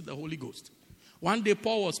cannot receive the Holy Ghost. One day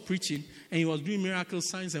Paul was preaching and he was doing miracles,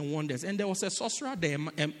 signs and wonders. And there was a sorcerer there,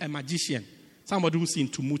 a magician. Somebody who's in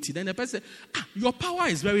Tumuti. Then the person said, your power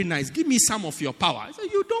is very nice. Give me some of your power. I said,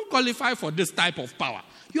 you don't qualify for this type of power.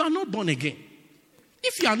 You are not born again.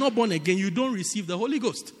 If you are not born again, you don't receive the Holy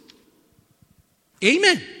Ghost.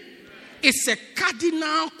 Amen. It's a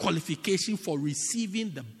cardinal qualification for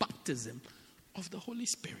receiving the baptism of the Holy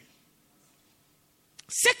Spirit.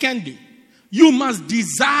 Secondly, you must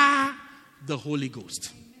desire the Holy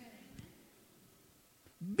Ghost.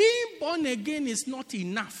 Being born again is not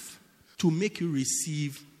enough to make you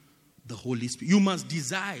receive the Holy Spirit. You must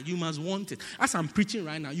desire it. You must want it. As I'm preaching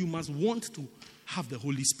right now, you must want to have the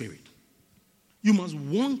Holy Spirit. You must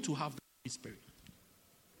want to have the Holy Spirit.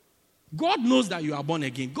 God knows that you are born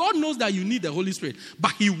again. God knows that you need the Holy Spirit.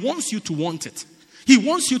 But He wants you to want it. He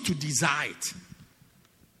wants you to desire it.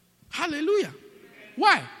 Hallelujah.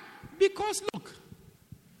 Why? Because look,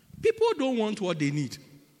 people don't want what they need.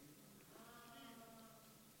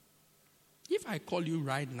 If I call you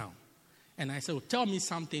right now and I say, tell me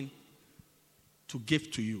something to give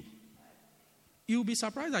to you, you'll be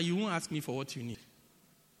surprised that you won't ask me for what you need.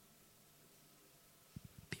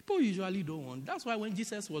 People usually don't want. That's why when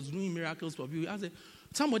Jesus was doing miracles for people, he said,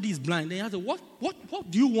 somebody is blind. And he said, what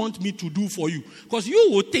do you want me to do for you? Because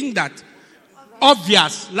you would think that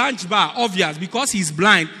Obvious. Lunch bar, obvious. Because he's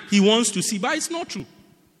blind, he wants to see. But it's not true.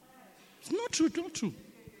 It's not true, not true.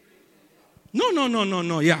 No.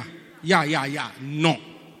 Yeah. No, yeah. No,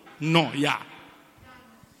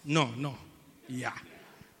 yeah.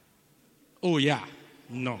 Oh, yeah.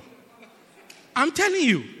 No. I'm telling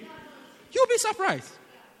you. You'll be surprised.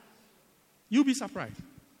 You'll be surprised.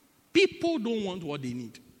 People don't want what they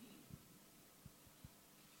need.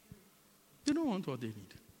 They don't want what they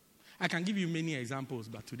need. I can give you many examples,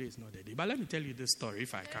 but today is not the day. But let me tell you this story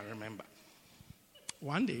if I can remember.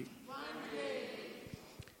 One day,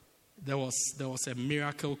 there was a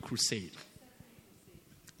miracle crusade.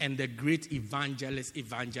 And the great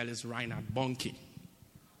evangelist Reinhard Bonnke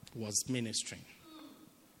was ministering.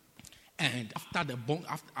 And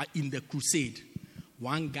in the crusade,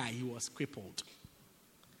 one guy, he was crippled.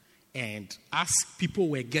 And as people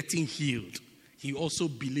were getting healed, he also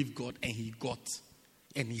believed God and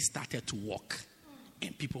he started to walk.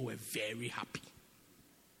 And people were very happy.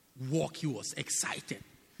 He was excited.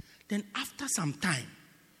 Then after some time,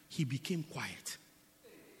 he became quiet.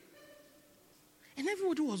 And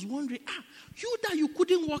everybody was wondering, you that you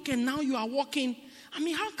couldn't walk and now you are walking. I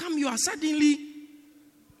mean, how come you are suddenly...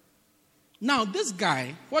 Now, this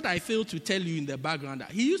guy, what I failed to tell you in the background,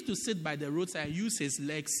 he used to sit by the roadside and use his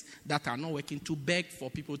legs that are not working to beg for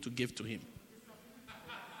people to give to him.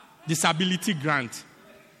 Disability grant.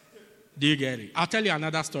 Do you get it? I'll tell you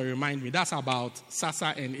another story, remind me. That's about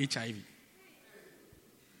SASA and HIV.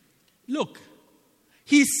 Look,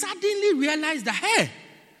 he suddenly realized that, hey,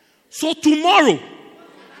 so tomorrow,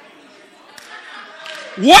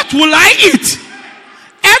 what will I eat?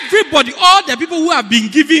 Everybody, all the people who have been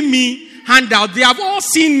giving me handout, they have all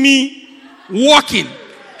seen me walking.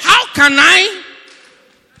 How can I?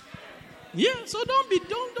 Yeah, so don't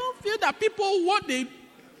feel that people what they.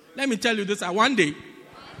 Let me tell you this. One day,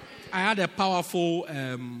 I had a powerful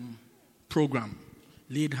program.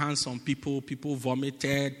 Laid hands on people. People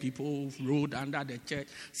vomited. People rolled under the church.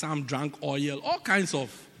 Some drank oil. All kinds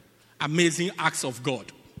of amazing acts of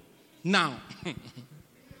God. Now,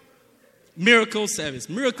 miracle service,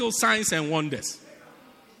 miracle signs and wonders.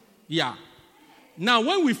 Yeah. Now,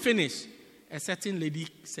 when we finished, a certain lady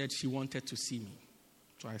said she wanted to see me.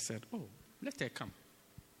 So I said, let her come.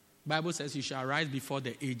 Bible says you shall rise before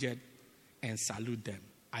the aged and salute them.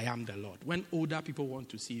 I am the Lord. When older people want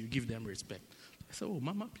to see you, give them respect. I said,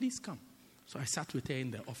 Mama, please come. So I sat with her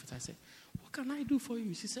in the office. I said, what can I do for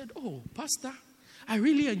you? She said, Pastor, I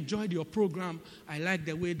really enjoyed your program. I liked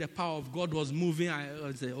the way the power of God was moving.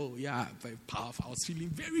 I said, yeah, very powerful. I was feeling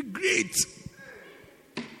very great.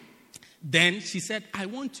 Then she said,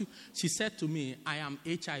 she said to me, I am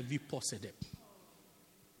HIV positive.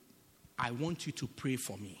 I want you to pray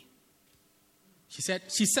for me. She said,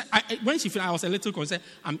 when she finished, I was a little concerned.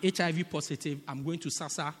 I'm HIV positive. I'm going to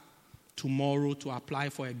SASA tomorrow to apply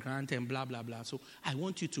for a grant and blah, blah, blah. So I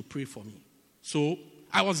want you to pray for me. So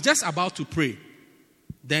I was just about to pray.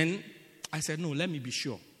 Then I said, no, let me be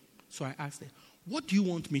sure. So I asked her, what do you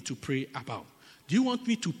want me to pray about? Do you want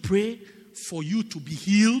me to pray for you to be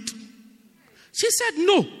healed? She said,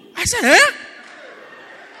 no. I said,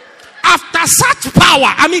 After such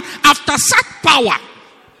power.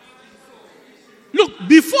 Look,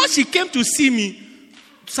 before she came to see me,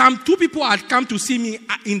 two people had come to see me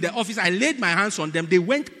in the office. I laid my hands on them. They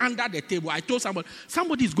went under the table. I told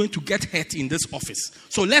somebody is going to get hurt in this office.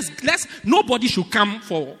 So nobody should come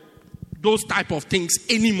for those type of things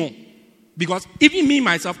anymore. Because even me,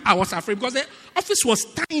 myself, I was afraid because the office was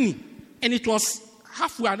tiny. And it was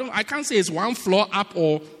halfway. I can't say it's one floor up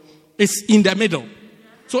or it's in the middle.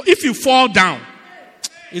 So if you fall down,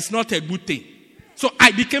 it's not a good thing. So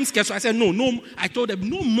I became scared. So I said, no. I told them,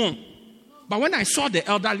 no more. But when I saw the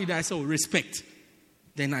elder leader, I said, respect.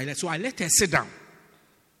 Then I let her sit down.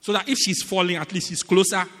 So that if she's falling, at least she's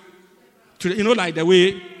closer to, like the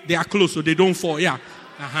way they are close so they don't fall. Yeah.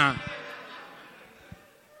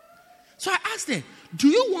 So I asked her, do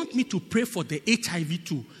you want me to pray for the HIV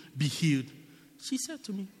to be healed? She said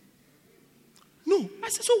to me, no. I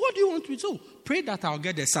said, so what do you want me to do? Pray that I'll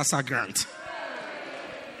get the SASA grant.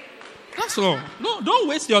 That's all. No, don't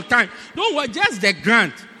waste your time. Don't worry, just the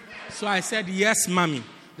grant. So I said, yes, mommy.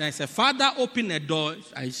 Then I said, Father, open a door.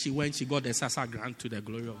 She got the SASA grant to the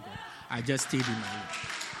glory of God. I just stayed in my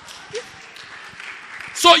room.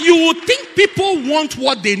 So you would think people want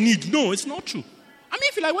what they need. No, it's not true. I mean,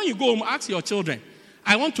 if when you go home, ask your children,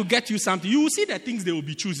 I want to get you something. You will see the things they will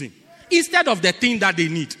be choosing instead of the thing that they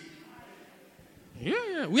need.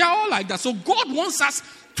 Yeah. We are all like that. So God wants us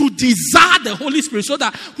to desire the Holy Spirit so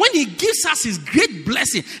that when He gives us His great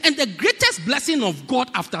blessing, and the greatest blessing of God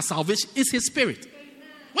after salvation is His Spirit.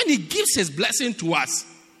 when he gives his blessing to us,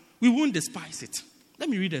 we won't despise it. Let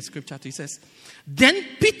me read the scripture. It says, then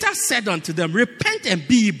Peter said unto them, repent and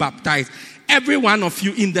be ye baptized, every one of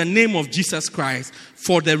you, in the name of Jesus Christ,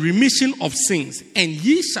 for the remission of sins, and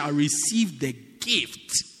ye shall receive the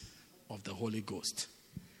gift of the Holy Ghost.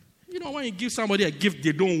 You know, when you give somebody a gift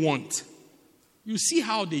they don't want, you see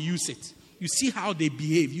how they use it. You see how they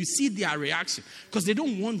behave. You see their reaction. Because they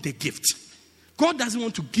don't want the gift. God doesn't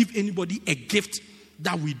want to give anybody a gift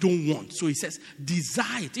that we don't want. So he says,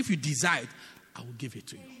 desire it. If you desire it, I will give it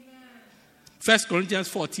to you. 1 Corinthians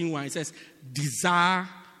 14:1, it says, desire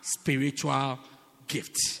spiritual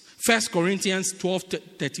gifts. 1 Corinthians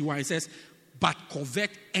 12:31, it says, but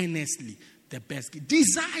covet earnestly the best gift.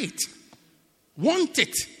 Desire it. Want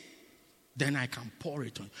it. Then I can pour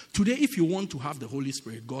it on you. Today, if you want to have the Holy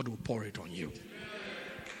Spirit, God will pour it on you.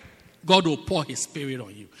 God will pour his Spirit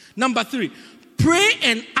on you. Number 3, pray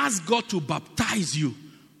and ask God to baptize you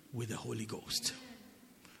with the Holy Ghost.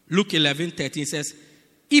 Luke 11:13 says,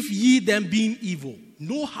 if ye then being evil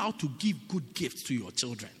know how to give good gifts to your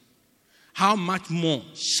children, how much more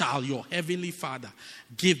shall your heavenly Father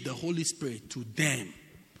give the Holy Spirit to them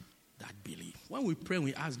that believe? When we pray and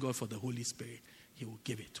we ask God for the Holy Spirit, he will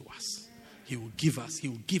give it to us. He will give us. He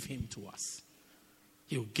will give him to us.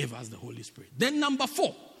 He will give us the Holy Spirit. Then number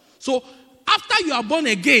 4. So after you are born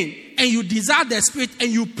again and you desire the Spirit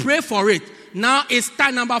and you pray for it, now it's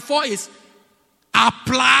time. Number 4 is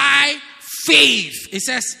apply faith. It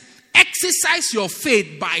says, exercise your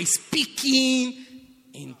faith by speaking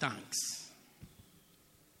in tongues.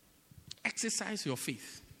 Exercise your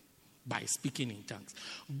faith by speaking in tongues.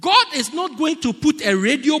 God is not going to put a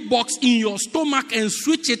radio box in your stomach and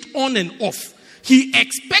switch it on and off. He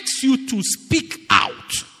expects you to speak out.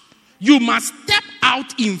 You must step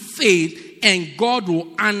out in faith and God will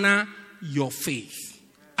honor your faith.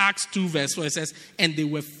 Acts 2:4 says, and they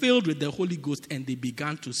were filled with the Holy Ghost and they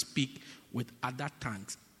began to speak with other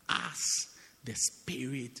tongues as the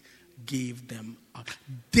Spirit gave them.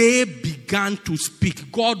 They began to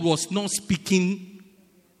speak. God was not speaking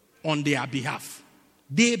on their behalf.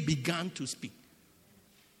 They began to speak.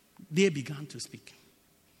 They began to speak.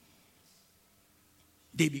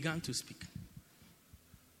 They began to speak.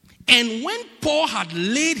 And when Paul had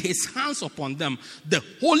laid his hands upon them, the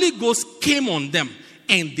Holy Ghost came on them,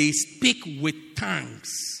 and they spake with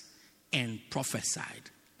tongues and prophesied.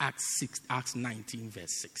 Acts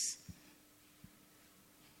 19:6.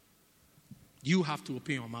 You have to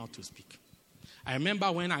open your mouth to speak. I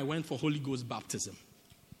remember when I went for Holy Ghost baptism.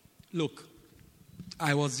 Look,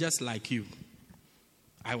 I was just like you.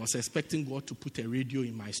 I was expecting God to put a radio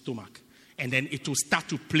in my stomach. And then it will start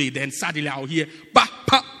to play. Then suddenly I'll hear, pa,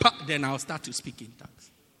 pa, pa. Then I'll start to speak in tongues.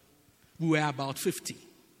 We were about 50.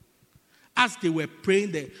 As they were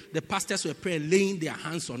praying, the pastors were praying, laying their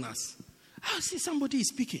hands on us. I see somebody is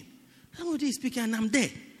speaking. Somebody is speaking and I'm there.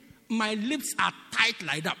 My lips are tight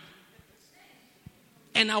like that.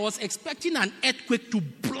 And I was expecting an earthquake to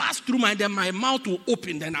blast through then my mouth will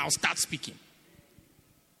open, then I'll start speaking.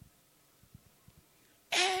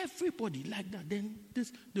 Everybody like that. Then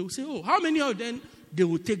they will say, oh, how many of them? They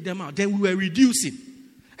will take them out. Then we were reducing.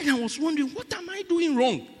 And I was wondering, what am I doing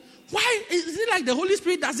wrong? Why? Is it like the Holy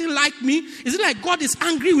Spirit doesn't like me? Is it like God is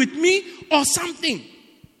angry with me or something?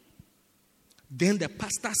 Then the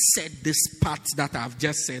pastor said this part that I've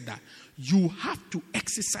just said, that you have to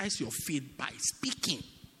exercise your faith by speaking.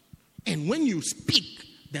 And when you speak,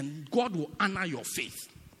 then God will honor your faith.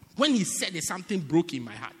 When he said it, something broke in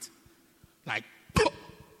my heart. Like,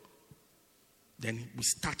 then we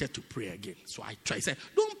started to pray again. So I tried. I said,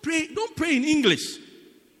 don't pray in English.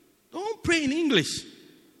 Don't pray in English.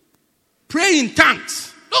 Pray in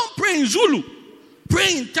tongues. Don't pray in Zulu.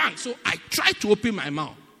 Pray in tongues. So I tried to open my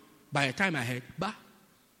mouth. By the time I heard, ba,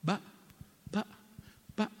 ba, ba,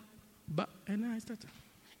 ba, ba, and I started.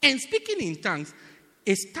 And speaking in tongues,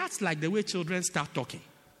 it starts like the way children start talking.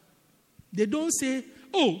 They don't say,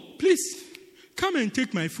 oh, please, come and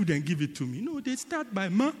take my food and give it to me. No, they start by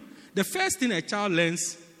ma. The first thing a child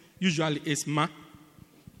learns usually is ma,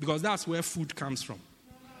 because that's where food comes from.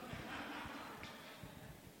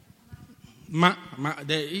 And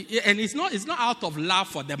it's not out of love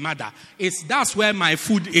for the mother. That's where my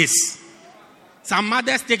food is. Some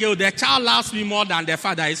mothers take it, their child loves me more than their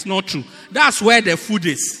father. It's not true. That's where the food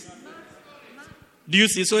is. Do you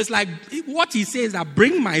see? So it's like what he says that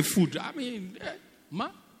bring my food. I mean, ma.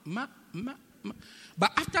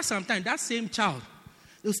 But after some time, that same child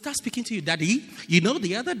will start speaking to you, Daddy. You know,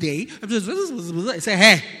 the other day, I say,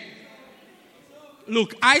 hey,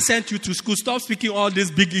 look, I sent you to school. Stop speaking all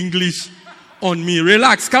this big English on me.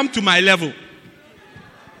 Relax. Come to my level.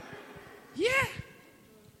 Yeah.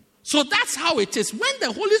 So that's how it is. When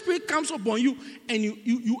the Holy Spirit comes upon you and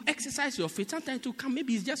you exercise your faith, sometimes it will come,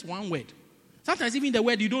 maybe it's just one word. Sometimes even the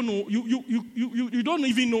word you don't know, you don't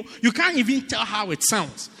even know, you can't even tell how it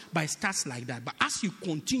sounds. But it starts like that. But as you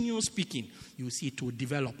continue speaking, you see it will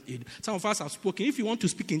develop. Some of us have spoken. If you want to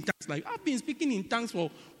speak in tongues, like I've been speaking in tongues for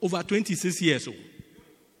over 26 years. So.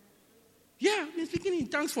 Yeah, I've been speaking in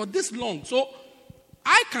tongues for this long. So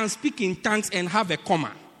I can speak in tongues and have a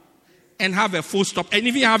comma. And have a full stop. And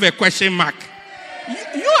even have a question mark.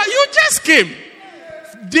 You just came.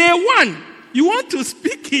 Day one. You want to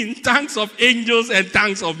speak in tongues of angels and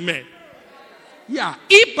tongues of men. Yeah.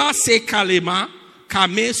 Iba se kalema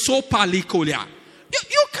kame so palikolia.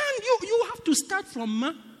 You have to start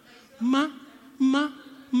from ma.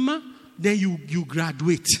 Then you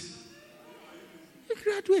graduate. You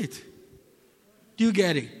graduate. Do you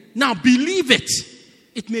get it? Now believe it.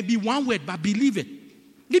 It may be one word, but believe it.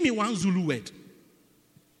 Give me one Zulu word.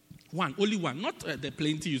 One, only one. Not the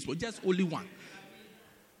plenty you spoke, just only one.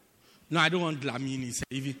 No, I don't want Dlamini.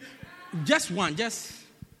 Just one, just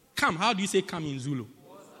come. How do you say come in Zulu?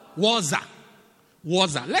 Waza.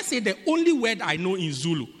 Let's say the only word I know in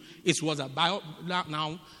Zulu is Waza.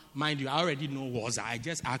 Now, mind you, I already know Waza. I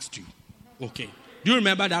just asked you. Okay. Do you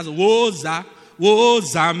remember that? Waza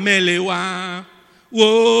melewa.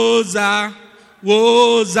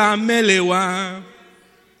 Waza melewa.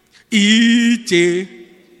 Iche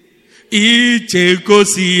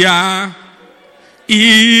kosia.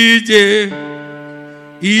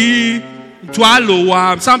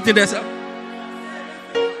 Twalowa, something that's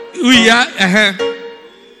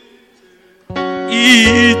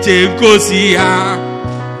Ije kosia.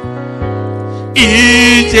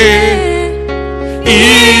 Ije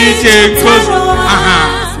kosia.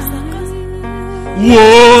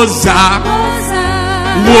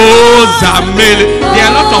 Woza mele. There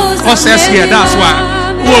are a lot of causes here, that's why.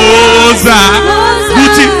 Woza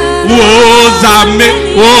Gucci. Woza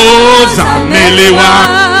melewa.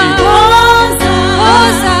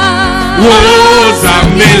 Woza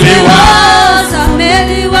melewa.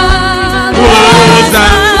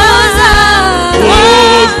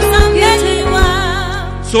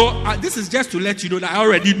 So this is just to let you know that I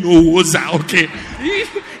already know Woza, okay?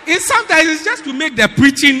 Sometimes it's just to make the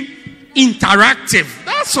preaching interactive.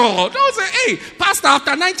 That's all. Don't say, hey, Pastor,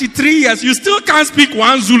 after 93 years, you still can't speak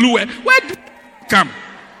one Zulu word. Where do you come?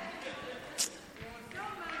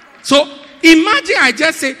 So imagine I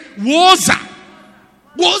just say Woza.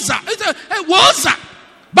 Woza.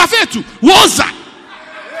 Bafetu. Woza.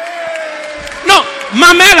 No.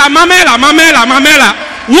 Mamela.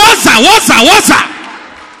 Woza.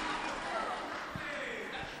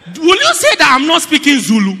 Will you say that I'm not speaking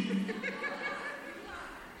Zulu?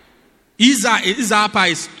 Izapa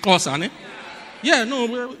is Xhosa, ne? Yeah,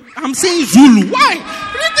 no, I'm saying Zulu. Why?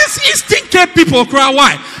 These Eastern Cape people cry.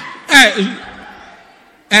 Why?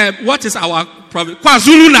 What is our province?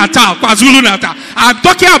 KwaZulu Natal. I'm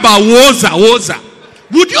talking about Woza.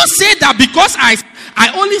 Would you say that because I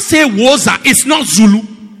only say Woza, it's not Zulu? No,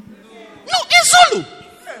 it's Zulu.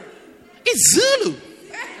 It's Zulu.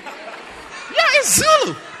 Yeah, it's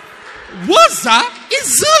Zulu. Woza is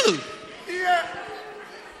Zulu.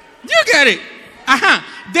 Do you get it?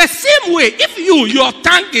 The same way, if your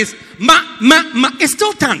tongue is ma, it's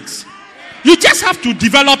still tongues. You just have to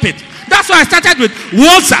develop it. That's why I started with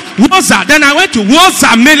Woza. Then I went to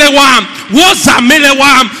Woza melewam.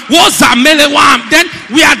 Then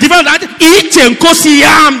we are developing that.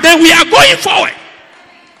 Then we are going forward.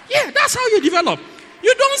 Yeah, that's how you develop.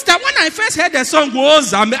 You don't start. When I first heard the song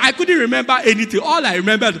Woza, I couldn't remember anything. All I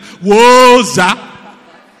remembered Woza.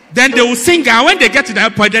 Then they will sing, and when they get to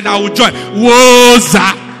that point, then I will join.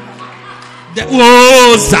 Woza.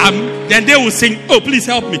 Then they will sing. Oh, please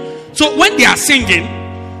help me. So when they are singing,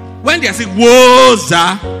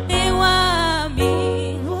 Woza,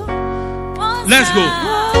 let's go.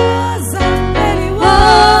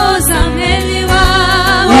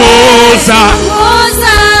 Woza.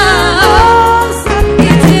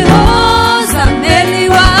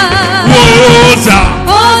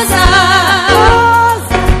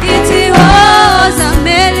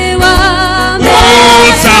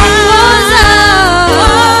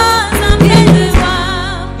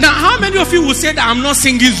 Will say that I'm not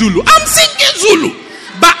singing Zulu. I'm singing Zulu.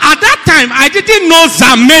 But at that time, I didn't know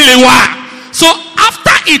Zamelewa. So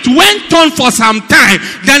after it went on for some time,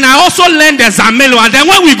 then I also learned the Zamelewa. Then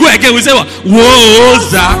when we go again, we say,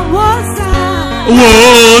 Woza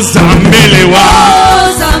Melewa.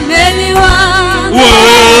 Woza Melewa.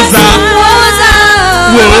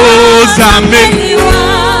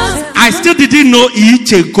 I still didn't know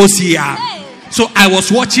Iche Kosia. So So I was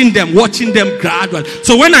watching them gradually.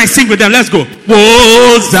 So when I sing with them, let's go.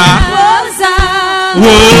 Woza,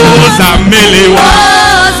 Woza Meliwa,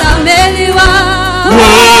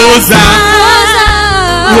 Woza,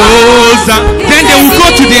 Woza. Then they will go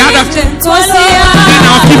to the other. Then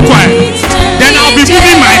I'll keep quiet. Then I'll be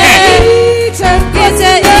moving my head.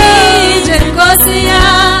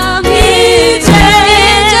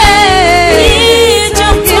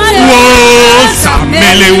 Woza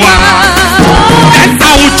Meliwa. Then I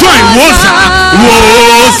will join. Woza,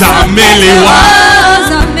 Woza Meliwa,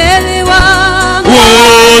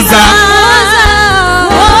 Woza.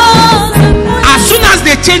 As soon as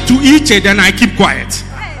they change to Iche, then I keep quiet.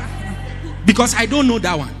 Because I don't know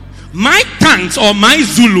that one. My tongues or my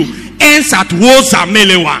Zulu ends at Woza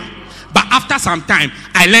Meliwa. But after some time,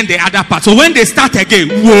 I learn the other part. So when they start again,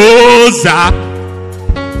 Woza,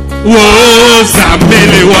 Woza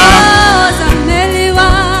Meliwa,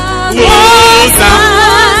 Woza,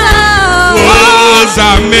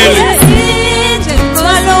 Woza Meliwa,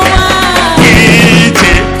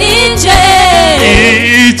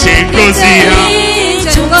 Iche Kozia,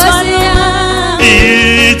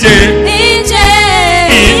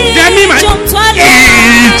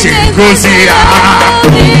 Iche Kozia.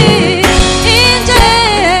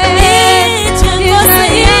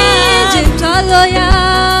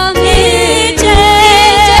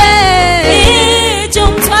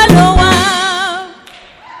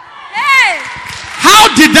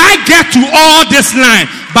 Did I get to all this line?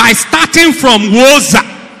 By starting from Woza.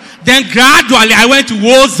 Then gradually I went to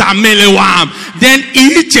Woza Melewam. Then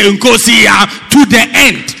Iche Nkosia to the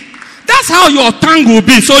end. That's how your tongue will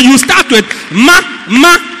be. So you start with ma.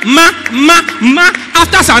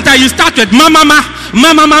 After some time you start with ma.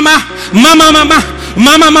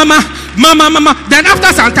 Then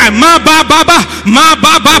after some time ma ba baba,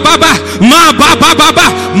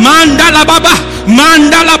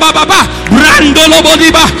 mandala baba, brandolo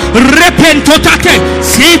bodiba, repento tate,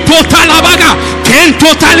 sito talabaga,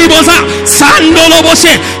 kento taliboza, sandolo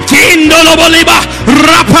bose, kindolo boliba,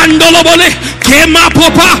 rapandolo bole, kema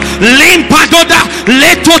popa, limpa goda,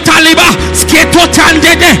 leto taliba, sketo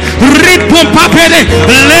tandede, ripom papere,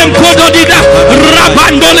 lempo dodida,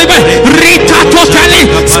 rabandolebe, rita totali,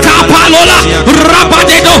 skapalola,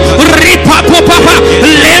 rabadedo, ripa popapa,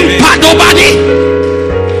 lempa dobadi.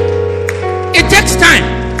 It takes time.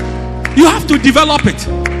 You have to develop it.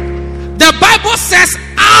 The Bible says,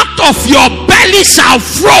 out of your belly shall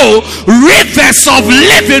flow rivers of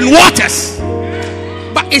living waters.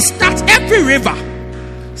 But it starts, every river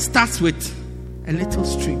starts with a little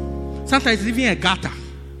stream. Sometimes even a gutter.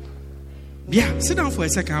 Yeah, sit down for a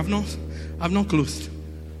second. I've not closed.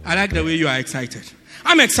 I like the way you are excited.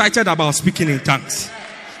 I'm excited about speaking in tongues.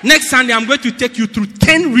 Next Sunday, I'm going to take you through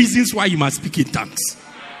 10 reasons why you must speak in tongues.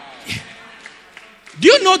 Do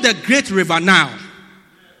you know the Great River Nile?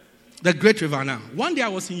 The Great River Nile. One day I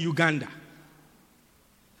was in Uganda.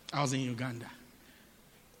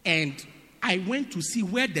 And I went to see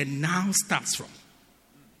where the Nile starts from.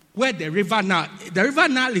 Where the River Nile. The River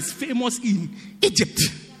Nile is famous in Egypt.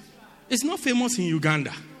 It's not famous in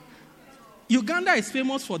Uganda. Uganda is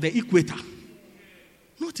famous for the equator.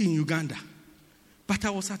 Not in Uganda. But I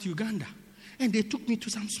was at Uganda. And they took me to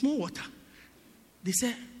some small water. They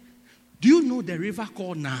said, do you know the river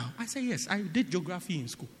called Nile? I said, yes, I did geography in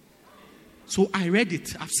school. So I read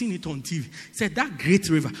it. I've seen it on TV. It said, that great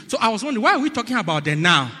river. So I was wondering, why are we talking about the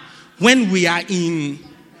Nile when we are in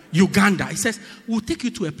Uganda? It says, we'll take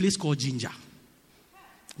you to a place called Jinja.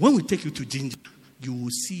 When we take you to Jinja, you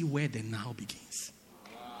will see where the Nile begins.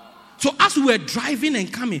 So as we were driving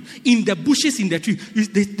and coming in the bushes, in the tree,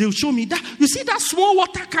 they'll show me that. You see that small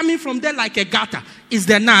water coming from there like a gutter? Is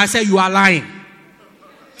the Nile. I said, you are lying.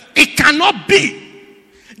 It cannot be.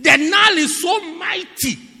 The Nile is so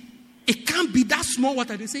mighty. It can't be that small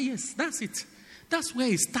water. They say, yes, that's it. That's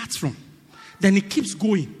where it starts from. Then it keeps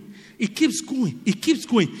going. It keeps going. It keeps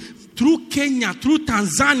going. Through Kenya, through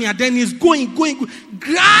Tanzania, then it's going.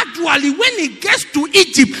 Gradually, when it gets to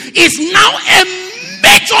Egypt, it's now a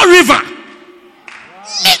major river.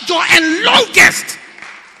 Major and longest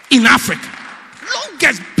in Africa.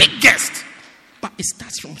 Longest, biggest. But it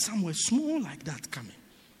starts from somewhere small like that coming.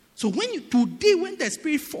 So when the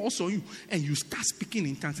Spirit falls on you and you start speaking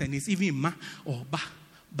in tongues, and it's even ma or ba,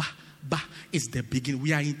 it's the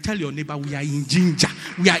beginning. Tell your neighbor, we are in Jinja.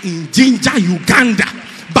 We are in Jinja, Uganda.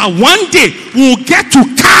 But one day we'll get to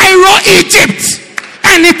Cairo, Egypt,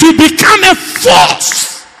 and it will become a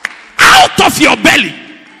force out of your belly.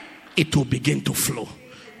 It will begin to flow.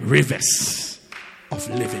 Rivers of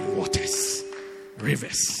living waters.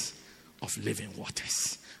 Rivers of living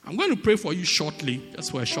waters. I'm going to pray for you shortly, just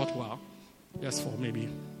for a short while. just for maybe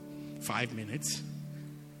 5 minutes.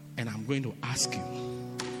 And I'm going to ask you,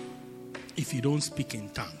 if you don't speak in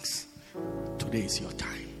tongues, today is your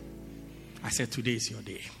time. I said today is your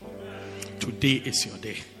day. Today is your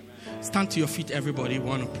day. Stand to your feet, everybody.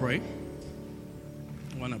 Want to pray?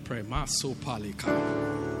 Want to pray? Now,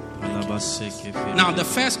 the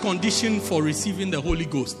first condition for receiving the Holy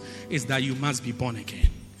Ghost is that you must be born again.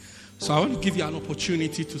 So I want to give you an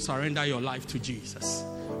opportunity to surrender your life to Jesus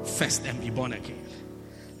first and be born again.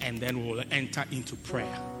 And then we'll enter into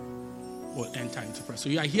prayer. We'll enter into prayer. So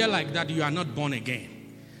you are here like that, you are not born again.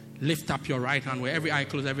 Lift up your right hand where every eye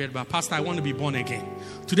closed, every head. But Pastor, I want to be born again.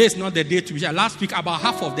 Today is not the day to be sure. Last week, about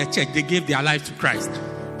half of the church, they gave their life to Christ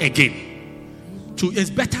again.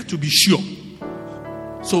 It's better to be sure.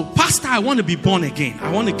 So, Pastor, I want to be born again.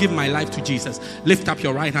 I want to give my life to Jesus. Lift up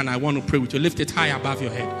your right hand. I want to pray with you. Lift it high above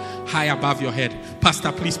your head. High above your head.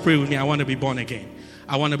 Pastor, please pray with me. I want to be born again.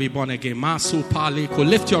 I want to be born again.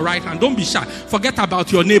 Lift your right hand. Don't be shy. Forget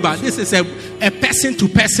about your neighbor. This is a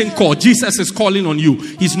person-to-person call. Jesus is calling on you.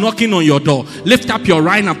 He's knocking on your door. Lift up your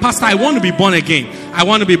right hand. Pastor, I want to be born again. I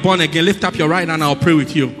want to be born again. Lift up your right hand. I'll pray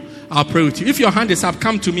with you. I'll pray with you. If your hand is up,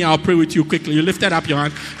 come to me. I'll pray with you quickly. You lifted up your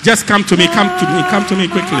hand. Just come to me. Come to me. Come to me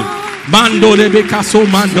quickly. Mando rebeka so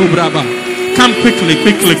mando braba. Come quickly.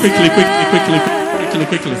 Quickly.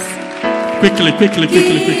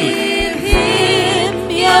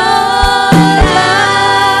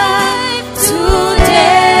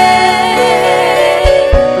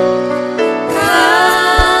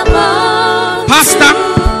 Pastor,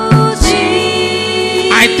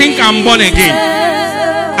 I think I'm born again.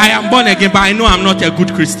 I am born again, but I know I'm not a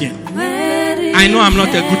good Christian. I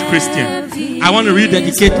want to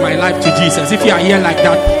rededicate my life to Jesus. If you are here like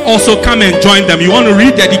that, also come and join them. You want to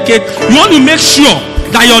rededicate. You want to make sure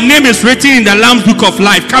that your name is written in the Lamb's Book of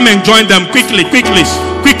Life. Come and join them quickly. Come quickly.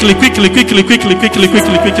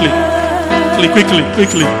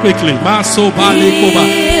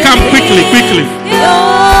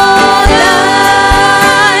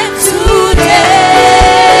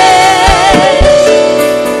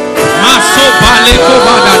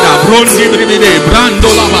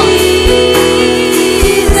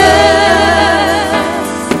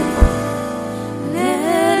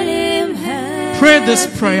 Pray this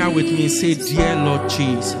prayer with me. Say, dear Lord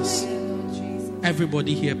Jesus.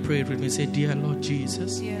 Everybody here pray with me. Say, dear Lord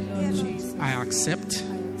Jesus. I accept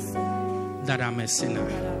that I'm a sinner.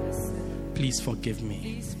 Please forgive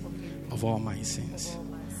me of all my sins.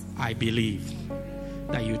 I believe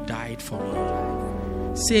that you died for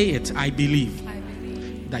me. Say it. I believe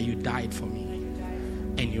that you died for me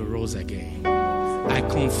and you rose again. I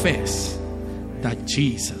confess that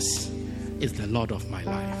Jesus is the Lord of my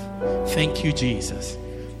life. Thank you, Jesus,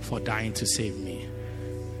 for dying to save me.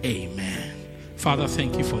 Amen. Father,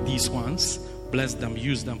 thank you for these ones. Bless them,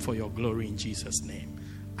 use them for your glory in Jesus' name.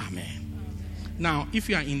 Amen. Now, if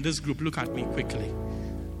you are in this group, look at me quickly.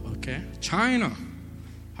 Okay? China,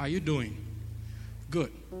 how are you doing?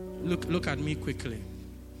 Good. Look at me quickly.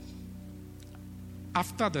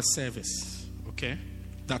 After the service, okay,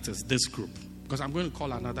 that is this group, because I'm going to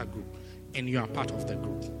call another group, and you are part of the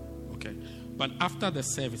group, okay? But after the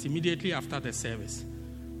service, immediately after the service,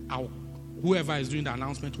 whoever is doing the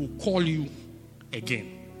announcement will call you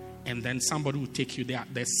again, and then somebody will take you there.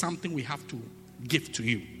 There's something we have to give to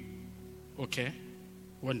you, okay?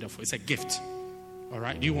 Wonderful. It's a gift, all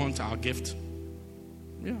right? Do you want our gift?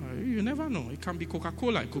 Yeah, you never know. It can be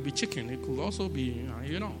Coca-Cola, it could be chicken, it could also be,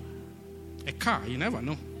 a car, you never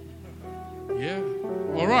know. Yeah.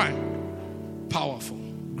 All right. Powerful.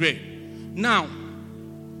 Great. Now,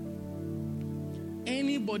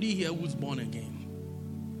 anybody here who's born again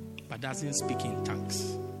but doesn't speak in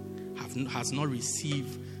tongues has not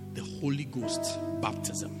received the Holy Ghost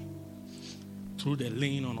baptism through the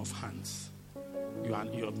laying on of hands. You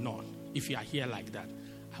have not. If you are here like that,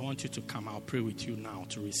 I want you to come. I'll pray with you now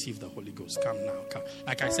to receive the Holy Ghost. Come now. Come.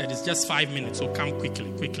 Like I said, it's just 5 minutes, so come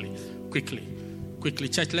quickly.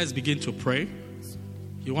 Church, let's begin to pray.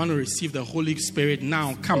 You want to receive the Holy Spirit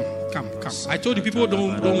now? Come. I told you people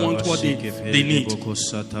don't want what they need.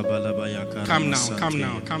 Come now.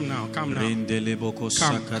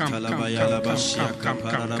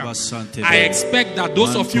 I expect that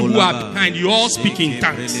those of you who are behind, you all speak in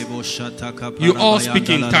tongues. You all speak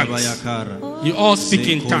in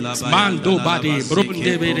tongues. Mando bade,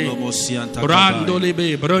 brunde bede, brando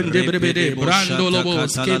lebe, brunde bede, brando lobo,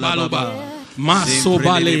 skebaloba.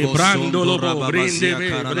 Masobale brandolobo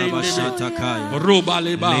brendebe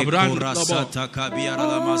robaleba brandolobo.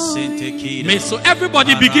 So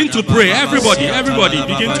everybody begin to pray. Everybody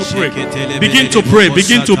begin to pray. Begin to pray.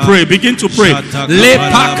 Begin to pray. Begin to pray. Le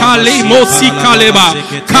pakale mosikaleba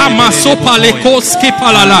kama sopale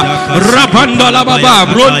koskipalala rabandala baba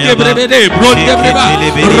bronde brede bronde breba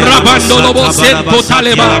rabandolobo sento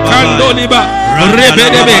taleba kandoliba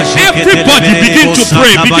rebedebe. Everybody begin to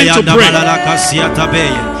pray. Begin to pray.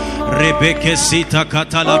 Rebeke sita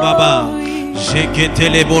katala baba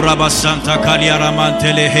jeketele boraba santa kaliara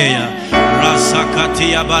mantele heya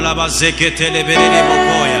rasakatia balaba zeketele berele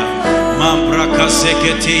bokoya mambra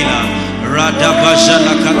kaseketila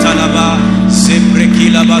radabajala katalaba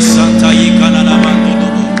sebrekila basanta yikana la mandobo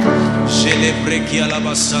jelebrekia la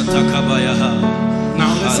basanta kabaya.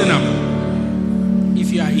 Now listen up.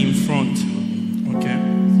 If you are in front, okay,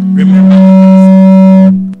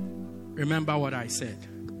 remember what I said.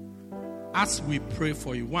 As we pray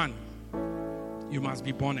for you, 1, you must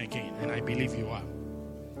be born again, and I believe you are.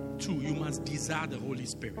 2, you must desire the Holy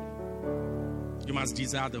Spirit. You must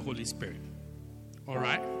desire the Holy Spirit. All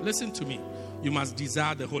right? Listen to me. You must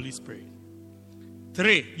desire the Holy Spirit.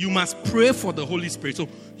 3, you must pray for the Holy Spirit. So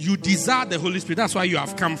you desire the Holy Spirit. That's why you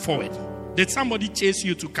have come forward. Did somebody chase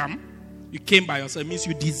you to come? You came by yourself. It means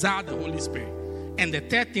you desire the Holy Spirit. And the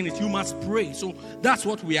third thing is you must pray. So that's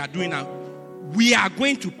what we are doing now. We are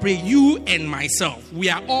going to pray, you and myself. We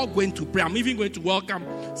are all going to pray. I'm even going to welcome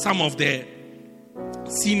some of the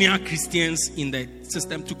senior Christians in the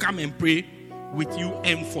system to come and pray with you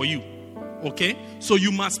and for you. Okay? So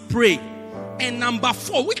you must pray. And number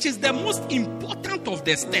 4, which is the most important of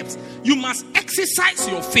the steps, you must exercise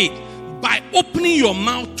your faith by opening your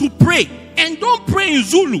mouth to pray. And don't pray in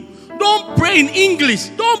Zulu. Don't pray in English.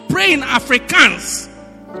 Don't pray in Afrikaans.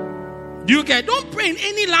 Do you get? Don't pray in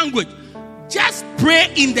any language. Just pray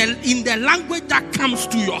in the language that comes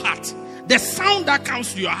to your heart. The sound that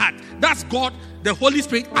comes to your heart. That's God, the Holy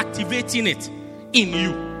Spirit activating it in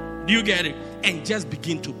you. Do you get it? And just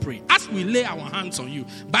begin to pray. As we lay our hands on you,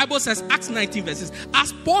 Bible says, Acts 19 verses,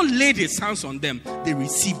 as Paul laid his hands on them, they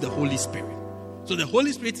received the Holy Spirit. So the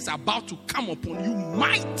Holy Spirit is about to come upon you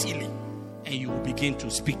mightily, and you will begin to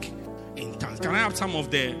speak in tongues. Can I have some of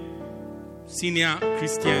the senior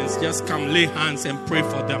Christians just come lay hands and pray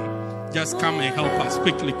for them? Just come and help us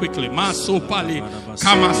quickly. Masopale,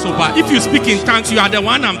 kamasoba. If you speak in tongues, you are the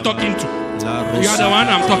one I'm talking to. You are the one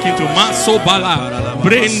I'm talking to. Masobala,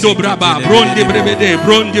 brendo braba, bronde brebede,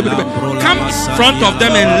 bronde brebe. Come in front of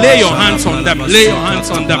them and lay your hands on them. Lay your hands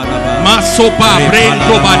on them. Masoba,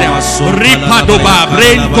 brendo bada, ripadoba,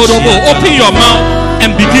 brendo dobo. Open your mouth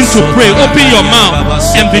and begin to pray. Open your mouth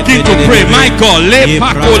and begin to pray. My God, le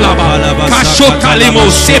pakolaba, kashokalimo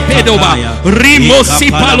sepedoba, rimo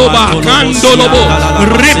sipaloba, kandolobo,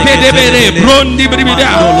 repedebere, brondi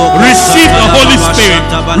bribida. Receive the Holy Spirit.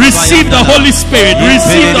 Receive the Holy Spirit.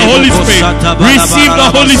 Receive the Holy Spirit. Receive the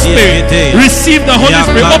Holy Spirit. Receive the Holy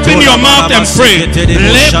Spirit. Open your mouth and pray.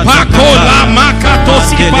 Le pakola makato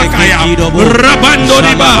sipakaya, rabando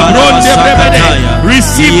riba, bronde brebede.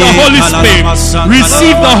 Receive the Holy Spirit.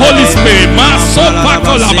 Receive the Holy Spirit.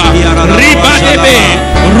 Masopakolaba, ribadebe,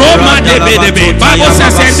 Roma debe. Bible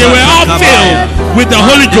says that they were all filled with the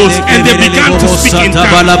Holy Ghost and they began to speak in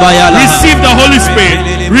tongues. Receive the Holy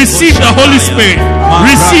Spirit. Receive the Holy Spirit.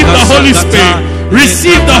 Receive the Holy Spirit.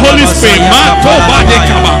 Receive the Holy Spirit. Matoba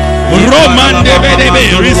dekaba, Roman debe.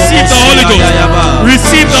 Receive the Holy Ghost.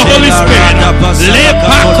 Receive the Holy Spirit. Le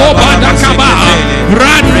pakoba dakaba,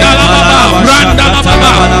 branda la baba,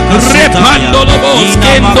 repando lobos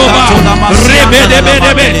kendoba,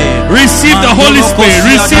 rebedebe. Receive the Holy Spirit.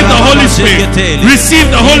 Receive the Holy Spirit. Receive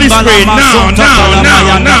the Holy Spirit now.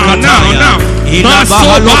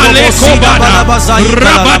 Masobale kobada,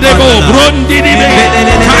 rabadebo, brondidibe,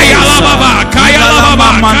 kayala baba,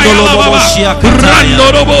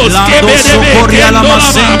 randorobos, kebedebe, kendolaba,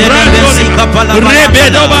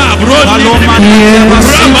 rebedoba, brondidibe,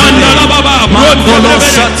 rabandala baba,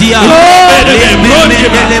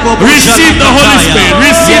 receive the Holy Spirit.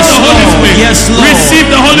 Receive the Holy Spirit. Receive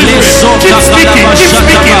the Holy Spirit. Keep speaking.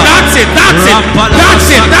 That's it.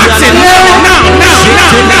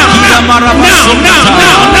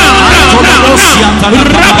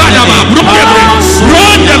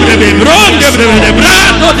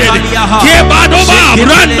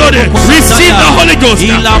 Receive the Holy Ghost.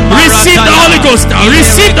 Receive the Holy Ghost.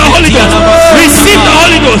 Receive the Holy Ghost. Receive the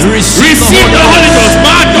Holy Ghost. Receive the Holy Ghost.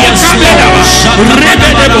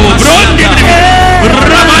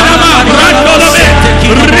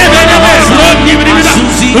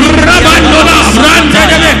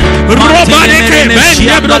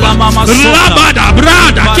 Rabba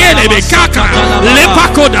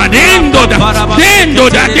da dendo da dendo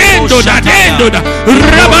da dendo da dendo da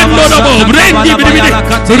rabando da bo brendi bidi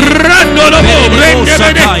rando da bo brende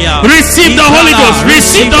bidi. Receive the Holy Ghost.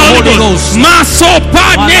 Receive the Holy Ghost.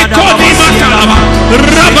 Masopa nekodi matalaba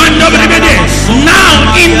rabando bidi.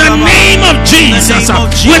 Now in the name of Jesus,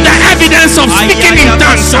 with the evidence of speaking in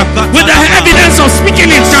tongues, with the evidence of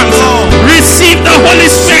speaking in tongues, receive the Holy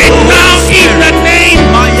Spirit now in the name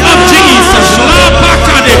of Jesus.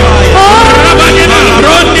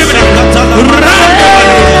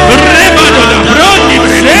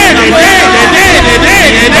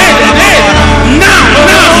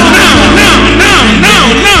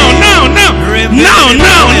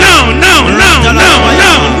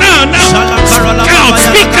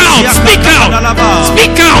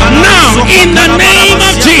 Speak out now in the name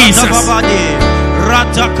of Jesus.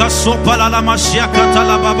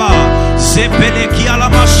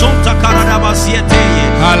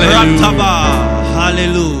 Hallelujah.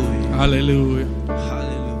 Hallelujah.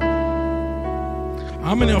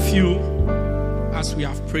 How many of you, as we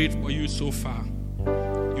have prayed for you so far,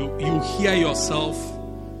 you hear yourself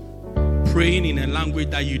praying in a language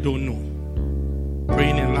that you don't know?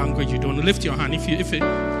 Praying in a language you don't know. Lift your hand. If you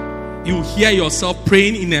hear yourself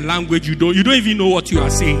praying in a language you don't even know what you are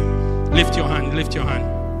saying. Lift your hand. Lift your hand.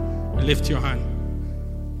 Lift your hand.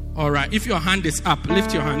 All right. If your hand is up,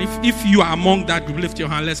 lift your hand. If you are among that group, lift your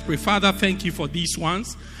hand. Let's pray. Father, thank you for these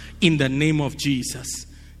ones in the name of Jesus.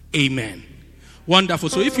 Amen. Wonderful.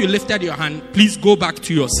 So if you lifted your hand, please go back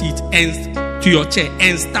to your seat and to your chair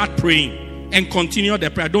and start praying and continue the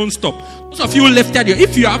prayer. Don't stop. Those of you lifted your,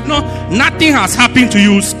 if you have not, nothing has happened to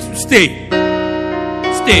you, stay.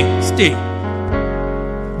 Stay.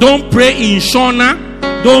 Don't pray in Shona.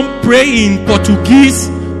 Don't pray in Portuguese.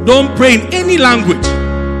 Don't pray in any language.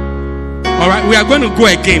 All right. We are going to go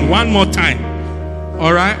again one more time.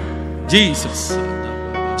 All right. Jesus.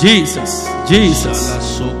 Jesus.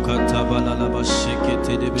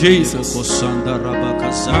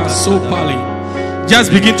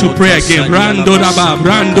 Just begin to pray again. Brando daba,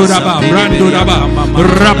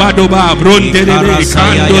 rabadoba, brondedebe,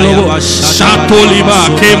 kandolobo, shatoliba,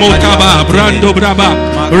 kemokaba, brando braba.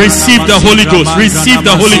 Receive the Holy Ghost. Receive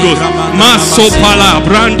the Holy Ghost. Masopala,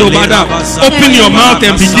 brando bada. Open your mouth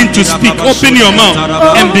and begin to speak. Open your mouth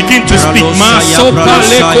and begin to speak.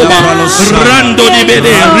 Masopale koba, rando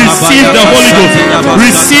dibede. Receive the Holy Ghost.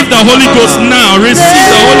 Receive the Holy Ghost now. Receive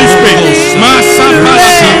the Holy Spirit. Masapala,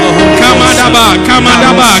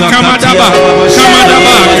 kamadaba,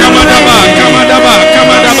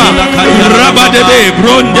 rabadebe,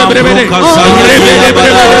 bronde brebede,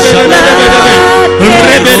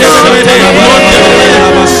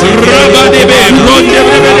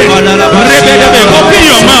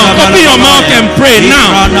 Open your mouth and pray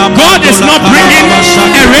now. God is not bringing a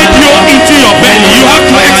radio into your belly. You have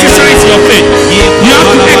to exercise your faith. You have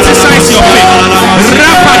to exercise your faith.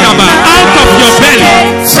 Rapadaba, out of your belly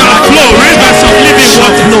shall flow rivers of living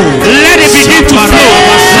water. Let it begin to flow.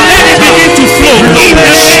 Let it begin to flow in the name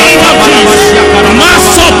of Jesus.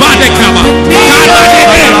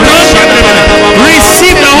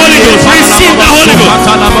 Receive the Holy Ghost. Receive the Holy Ghost.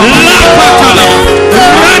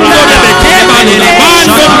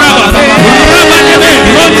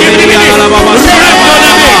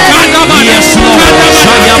 Yes, Lord.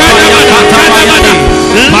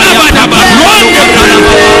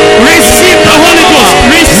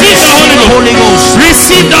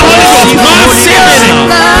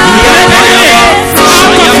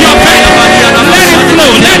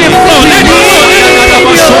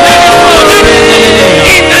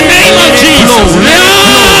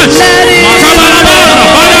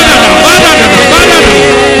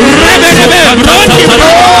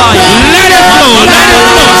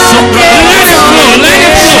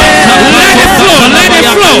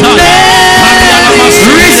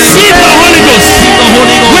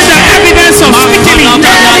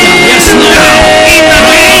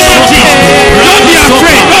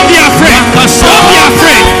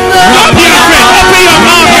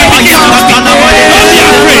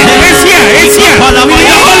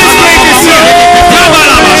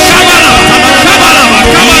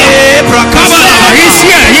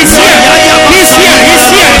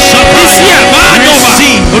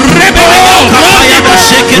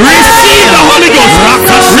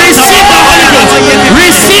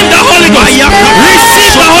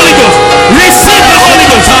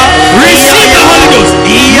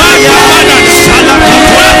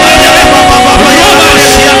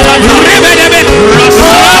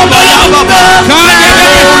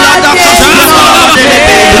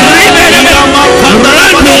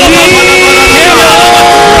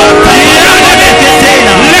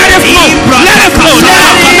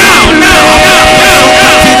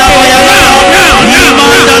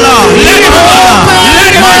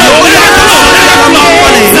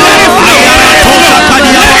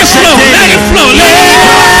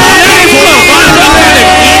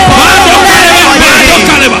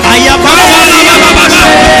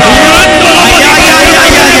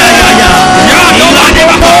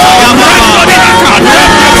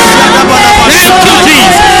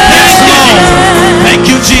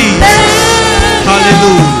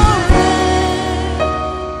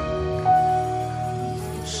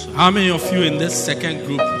 How many of you in this second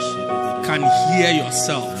group can hear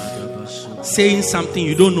yourself saying something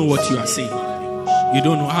you don't know what you are saying? You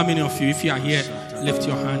don't know. How many of you, if you are here, lift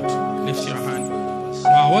your hand. Lift your hand.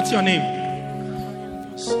 Wow, what's your name?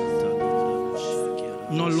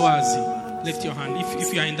 No Loazi. Lift your hand.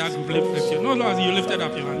 If you are in that group, lift your hand. No Loazi, you lifted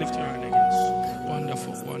up your hand. Lift your hand again.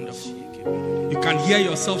 Wonderful, wonderful. You can hear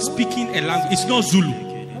yourself speaking a language. It's not Zulu.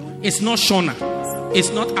 It's not Shona.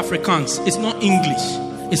 It's not Afrikaans. It's not English.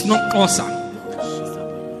 It's not Xhosa.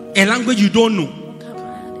 A language you don't know.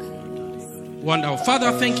 Wonderful.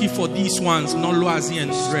 Father, thank you for these ones, Nolwazi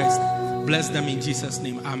and rest. Bless them in Jesus'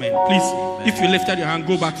 name. Amen. Please, if you lifted your hand,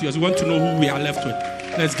 go back to yours. We want to know who we are left with.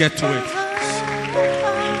 Let's get to it.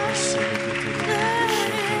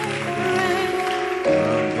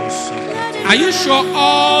 Are you sure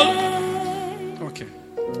all? Okay.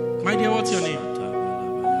 My dear, what's your name?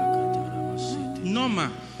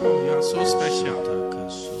 Norma. Oh, you are so special.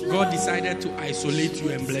 God decided to isolate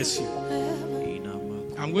you and bless you.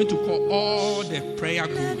 I'm going to call all the prayer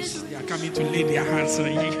groups. They are coming to lay their hands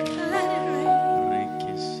on you.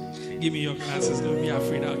 Give me your glasses. Don't be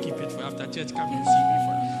afraid. I'll keep it for after church. Come and see me.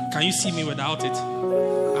 Can you see me without it?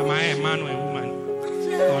 Am I a man or a woman?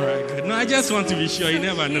 All right, good. No, I just want to be sure. You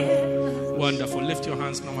never know. Wonderful. Lift your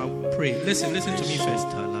hands now. Pray. Listen to me first.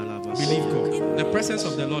 Believe God. The presence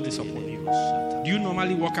of the Lord is upon you. Do you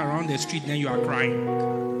normally walk around the street and then you are crying?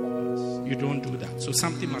 You don't do that. So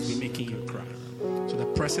something must be making you cry. So the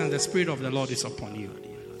presence, the Spirit of the Lord is upon you.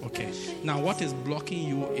 Okay. Now what is blocking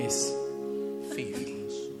you is faith.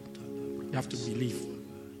 You have to believe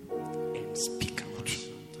and speak out.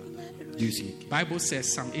 Do you see? Bible says,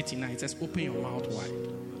 Psalm 89 says, open your mouth wide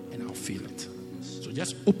and I'll fill it. So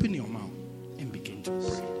just open your mouth and begin to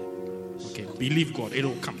pray. Okay. Believe God. It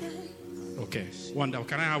will come. Okay. Wonderful.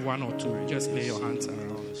 Can I have one or two? Just lay your hands around.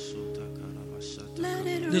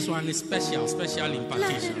 This one is special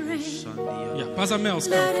impartation. Yeah, Pastor Mels,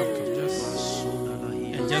 come.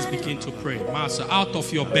 Just begin to pray. Master, out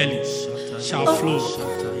of your belly shall flow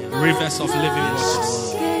rivers of living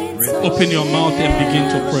waters. Open your mouth and begin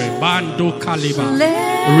to pray. Bando Kaliba.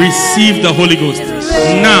 Receive the Holy Ghost.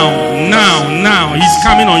 Now. He's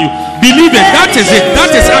coming on you. Believe it. That is it.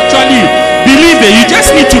 That is actually it. Believe it. You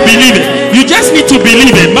just need to believe it. You just need to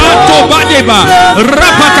believe it. Mato Badeba.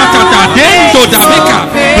 Rapatatata. Dendo Dabeka.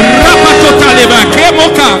 Rapatotaleba.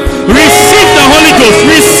 Kemoka. Receive the Holy Ghost.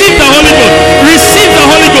 Receive the Holy Ghost. Receive the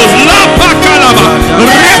Holy Ghost. Lapa Kalaba.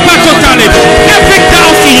 Rapatotaleba. Every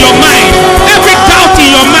doubt in your mind. Every doubt in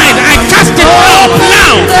your mind. I cast it out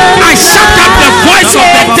now. I shut up the voice of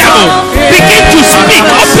the devil. Begin to speak.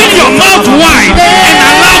 Open your mouth wide and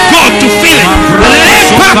allow God to fill it.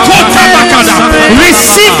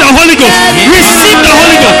 Receive the Holy Ghost. Receive the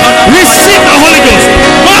Holy Ghost. Receive the Holy Ghost.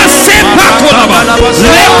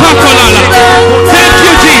 Thank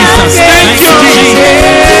you, Jesus. Thank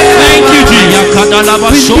you, Jesus. Thank you,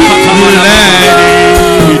 Jesus.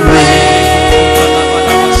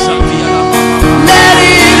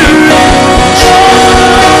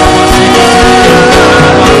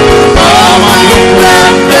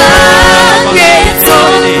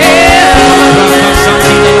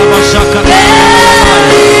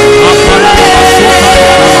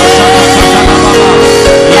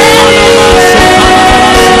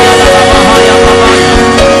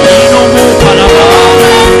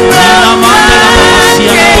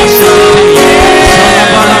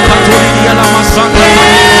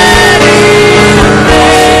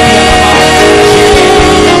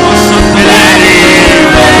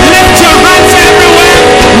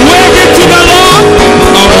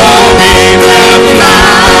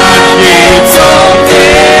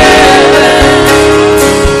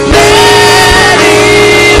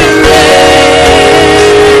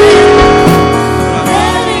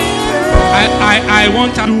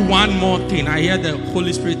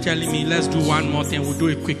 Holy Spirit telling me, let's do one more thing. We'll do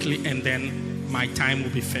it quickly and then my time will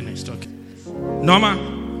be finished. Okay. Norma,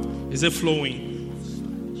 is it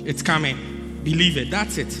flowing? It's coming. Believe it.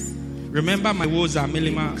 That's it. Remember my Woza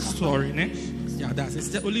Milima story, ne? Yeah, that's it. It's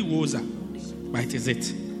the only Woza. But it is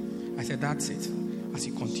it. I said, that's it. As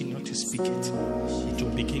you continue to speak it, it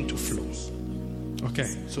will begin to flow. Okay.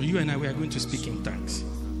 So you and I, we are going to speak in tongues.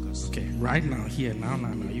 Okay. Right now, here, now,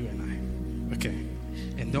 you and I. Okay.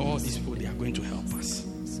 And all these people, they are going to help us.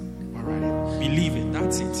 All right. Believe it.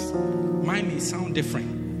 That's it. Mine may sound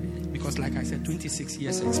different because, like I said, 26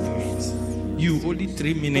 years experience. You only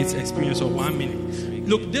 3 minutes experience or 1 minute.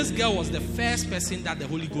 Look, this girl was the first person that the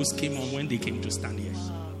Holy Ghost came on when they came to stand here.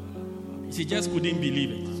 She just couldn't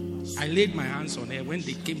believe it. I laid my hands on her when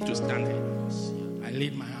they came to stand here. I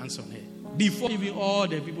laid my hands on her. before even all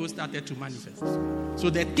the people started to manifest. So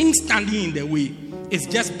the thing standing in the way is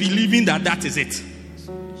just believing that is it.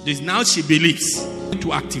 This now she believes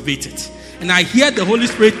to activate it. And I hear the Holy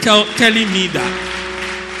Spirit telling me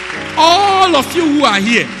that all of you who are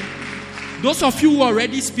here, those of you who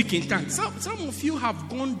already speak in tongues, some of you have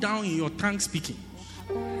gone down in your tongue speaking.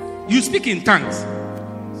 You speak in tongues.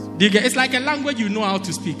 It's like a language you know how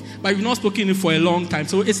to speak, but you've not spoken it for a long time.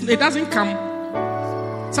 So it doesn't come.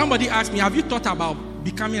 Somebody asked me, have you thought about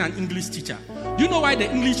becoming an English teacher? Do you know why the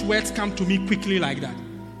English words come to me quickly like that?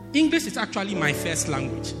 English is actually my first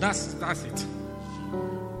language. That's it.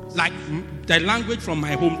 Like the language from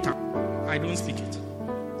my hometown. I don't speak it.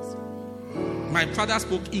 My father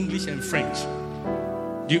spoke English and French.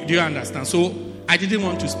 Do you understand? So I didn't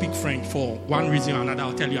want to speak French for one reason or another.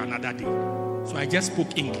 I'll tell you another day. So I just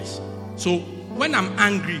spoke English. So when I'm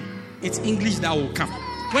angry, it's English that will come.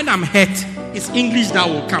 When I'm hurt, it's English that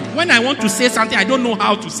will come. When I want to say something, I don't know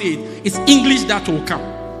how to say it. It's English that will come.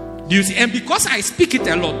 Do you see? And because I speak it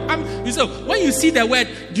a lot, so when you see the word,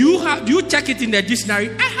 do you check it in the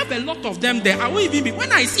dictionary? I have a lot of them there. I won't even be. When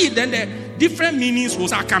I see it, then the different meanings will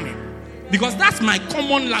start coming. Because that's my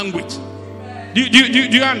common language. Do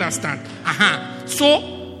you understand? So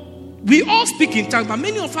we all speak in tongues, but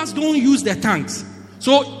many of us don't use the tongues.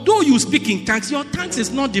 So though you speak in tongues, your tongues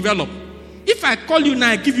is not developed. If I call you now,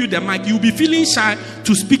 I give you the mic, you'll be feeling shy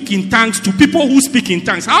to speak in tongues to people who speak in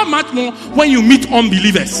tongues. How much more when you meet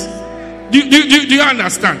unbelievers? Do you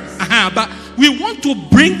understand? But we want to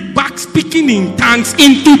bring back speaking in tongues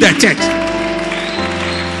into the church.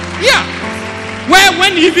 Yeah. Where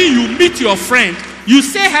when even you meet your friend, you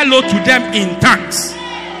say hello to them in tongues.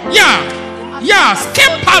 Yeah. Yeah.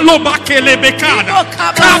 Skepalo bakele bekada.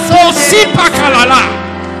 Kaposipa kalala.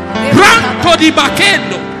 Branto di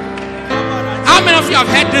bakendo. How many of you have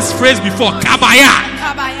heard this phrase before? Kabaya.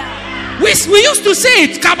 We used to say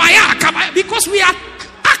it, kabaya, because we are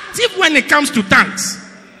active when it comes to tongues.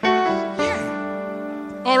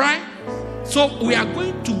 Yeah. All right? So we are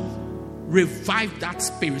going to revive that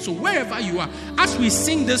spirit. So wherever you are, as we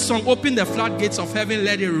sing this song, open the floodgates of heaven,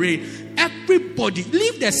 let it rain. Everybody,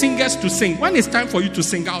 leave the singers to sing. When it's time for you to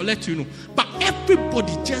sing, I'll let you know. But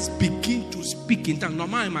everybody just begin to speak in tongues.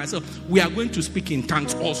 Norma and myself, we are going to speak in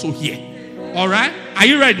tongues also here. All right? Are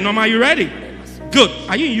you ready? Norma, are you ready? Good.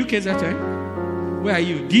 Are you in UK that time? Where are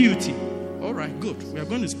you? DUT. All right, good. We are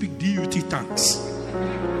going to speak DUT tongues.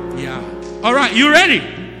 Yeah. All right, you ready?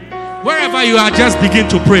 Wherever you are, just begin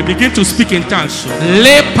to pray. Begin to speak in tongues.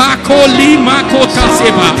 Lepako limako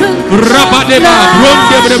taseba. Rabadeba.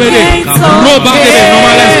 Rondebrebede. Robadebe.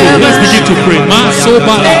 Norma, let's go. Let's begin to pray.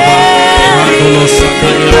 Masobala.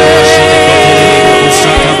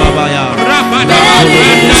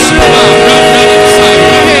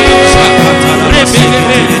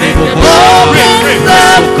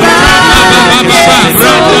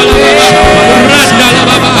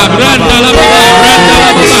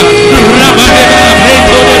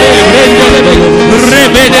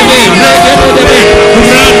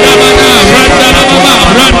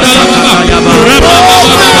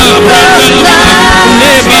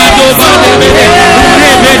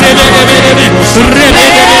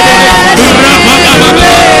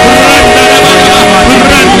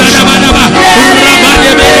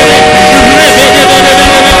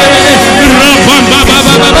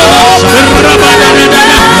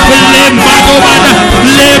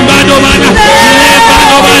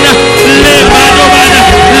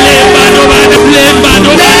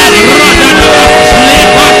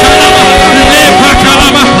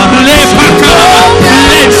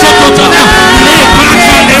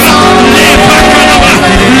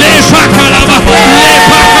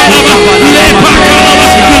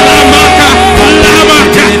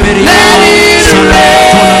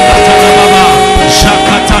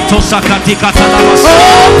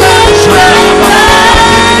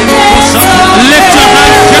 Lift your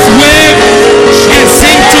hands, just wave and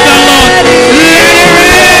sing to the Lord.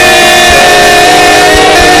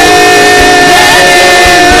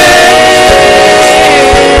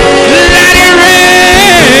 Let it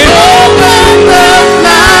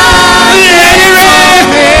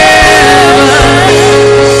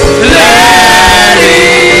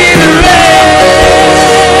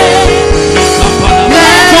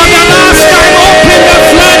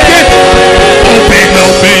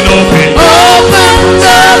open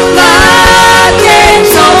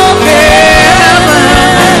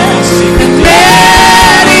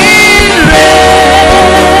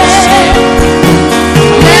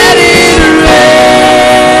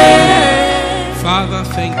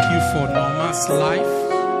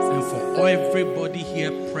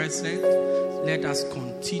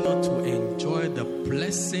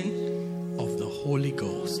baptism of the Holy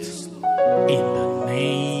Ghost. In the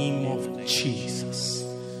name of Jesus.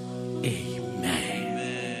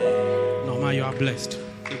 Amen. Norma, you are blessed.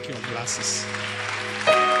 Take your glasses.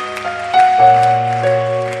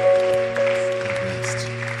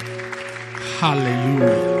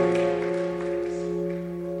 Hallelujah.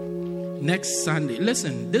 Next Sunday,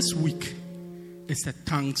 listen, this week is a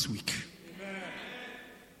tongues week.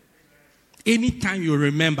 Anytime you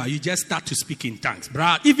remember, you just start to speak in tongues.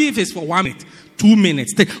 Even if it's for 1 minute, 2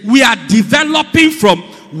 minutes. We are developing from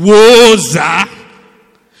Woza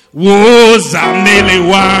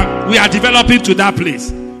Melewa. We are developing to that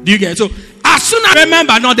place. Do you get it? So, as soon as I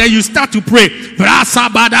remember, now then you start to pray.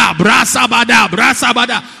 Brasabada, brasabada,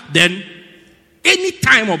 brasabada. Then, any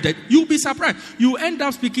time of that, you'll be surprised. You end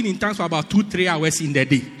up speaking in tongues for about 2-3 hours in the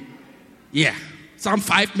day. Yeah. Some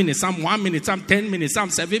 5 minutes, some 1 minute, some 10 minutes, some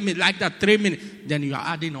 7 minutes, like that, 3 minutes. Then you are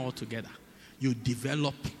adding all together. You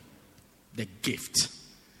develop the gift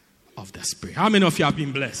of the Spirit. How many of you have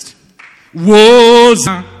been blessed?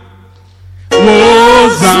 Woza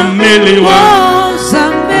Meliwa. Woza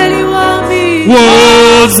Meliwa.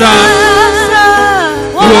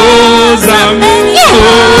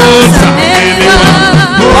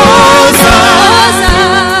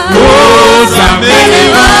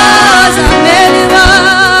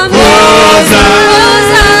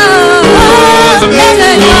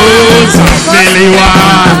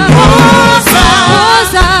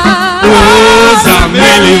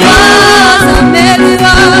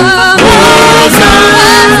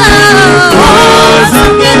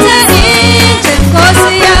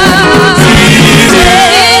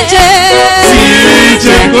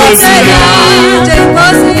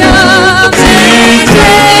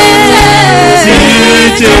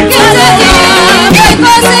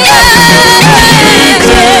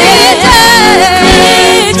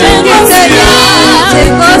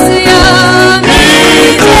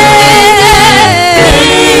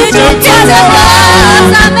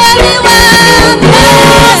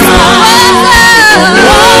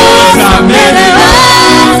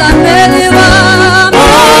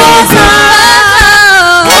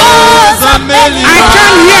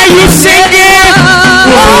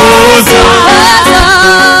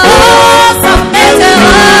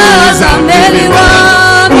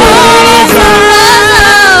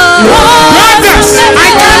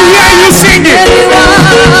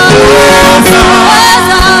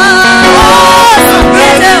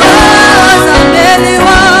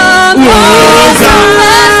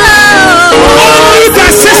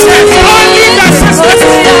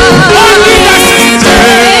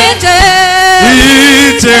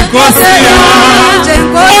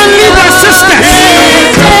 Only the sisters.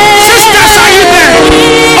 Sisters, are you there?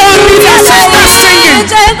 Only the sisters singing.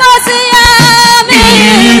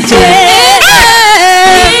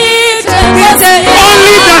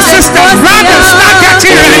 Only the sisters. Brothers, start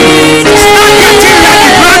getting ready. Start getting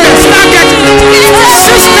ready. Brothers, start getting ready.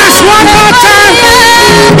 Sisters, one more time.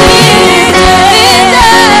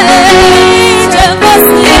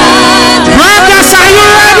 Brothers, are you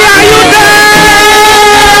ready? Are you there?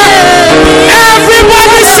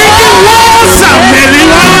 Everybody singing Woza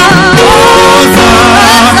Meliwa.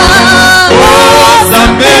 Woza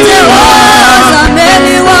Meliwa.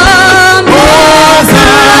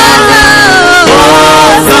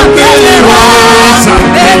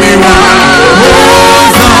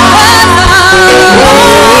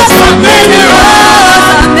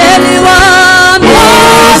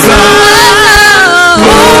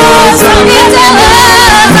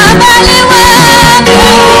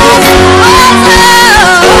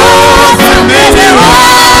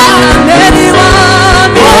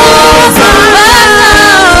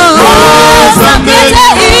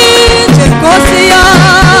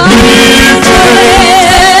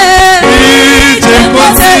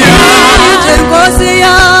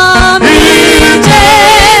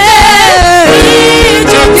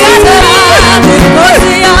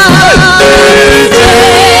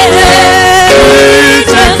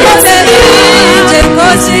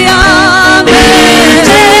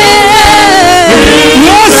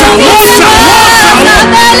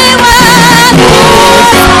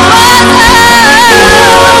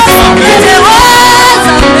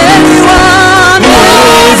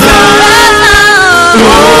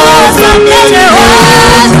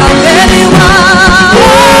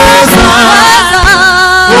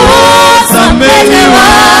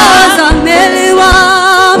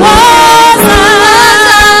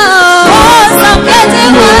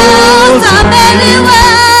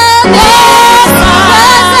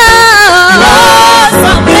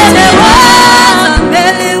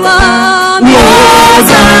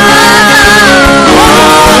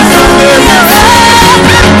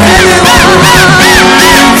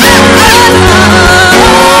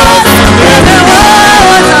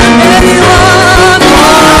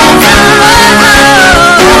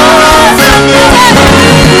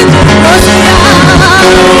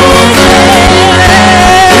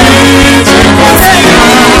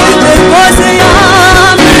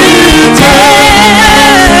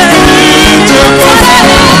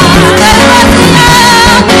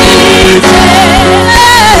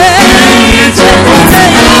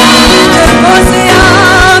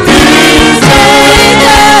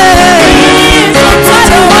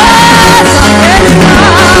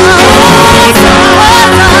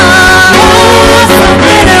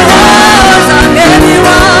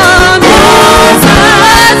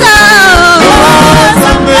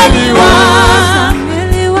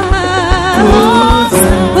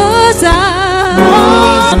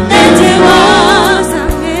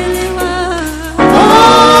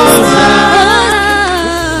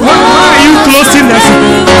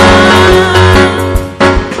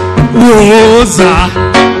 Woza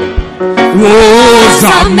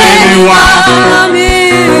Meliwa.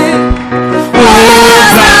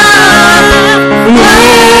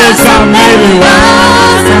 Woza Meliwa.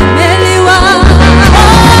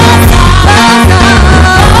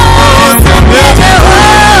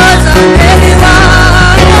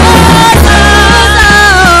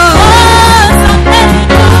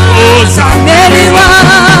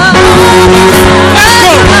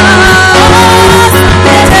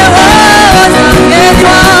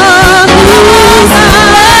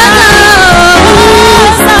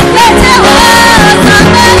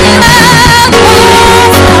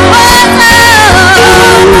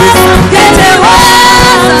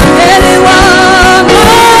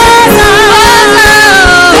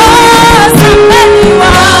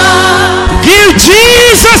 Give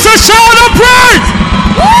Jesus a shout of praise.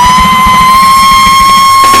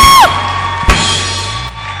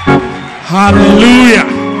 Hallelujah.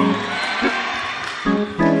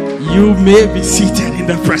 You may be seated in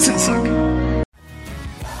the presence of God.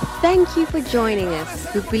 Thank you for joining us.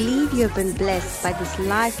 We believe you have been blessed by this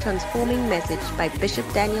life-transforming message by Bishop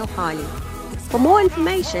Daniel Harley. For more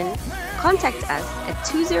information, contact us at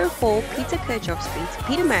 204 Peter Kirchhoff Street,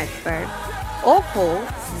 Pietermaritzburg, or call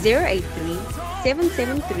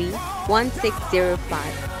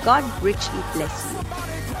 083-773-1605. God richly bless you.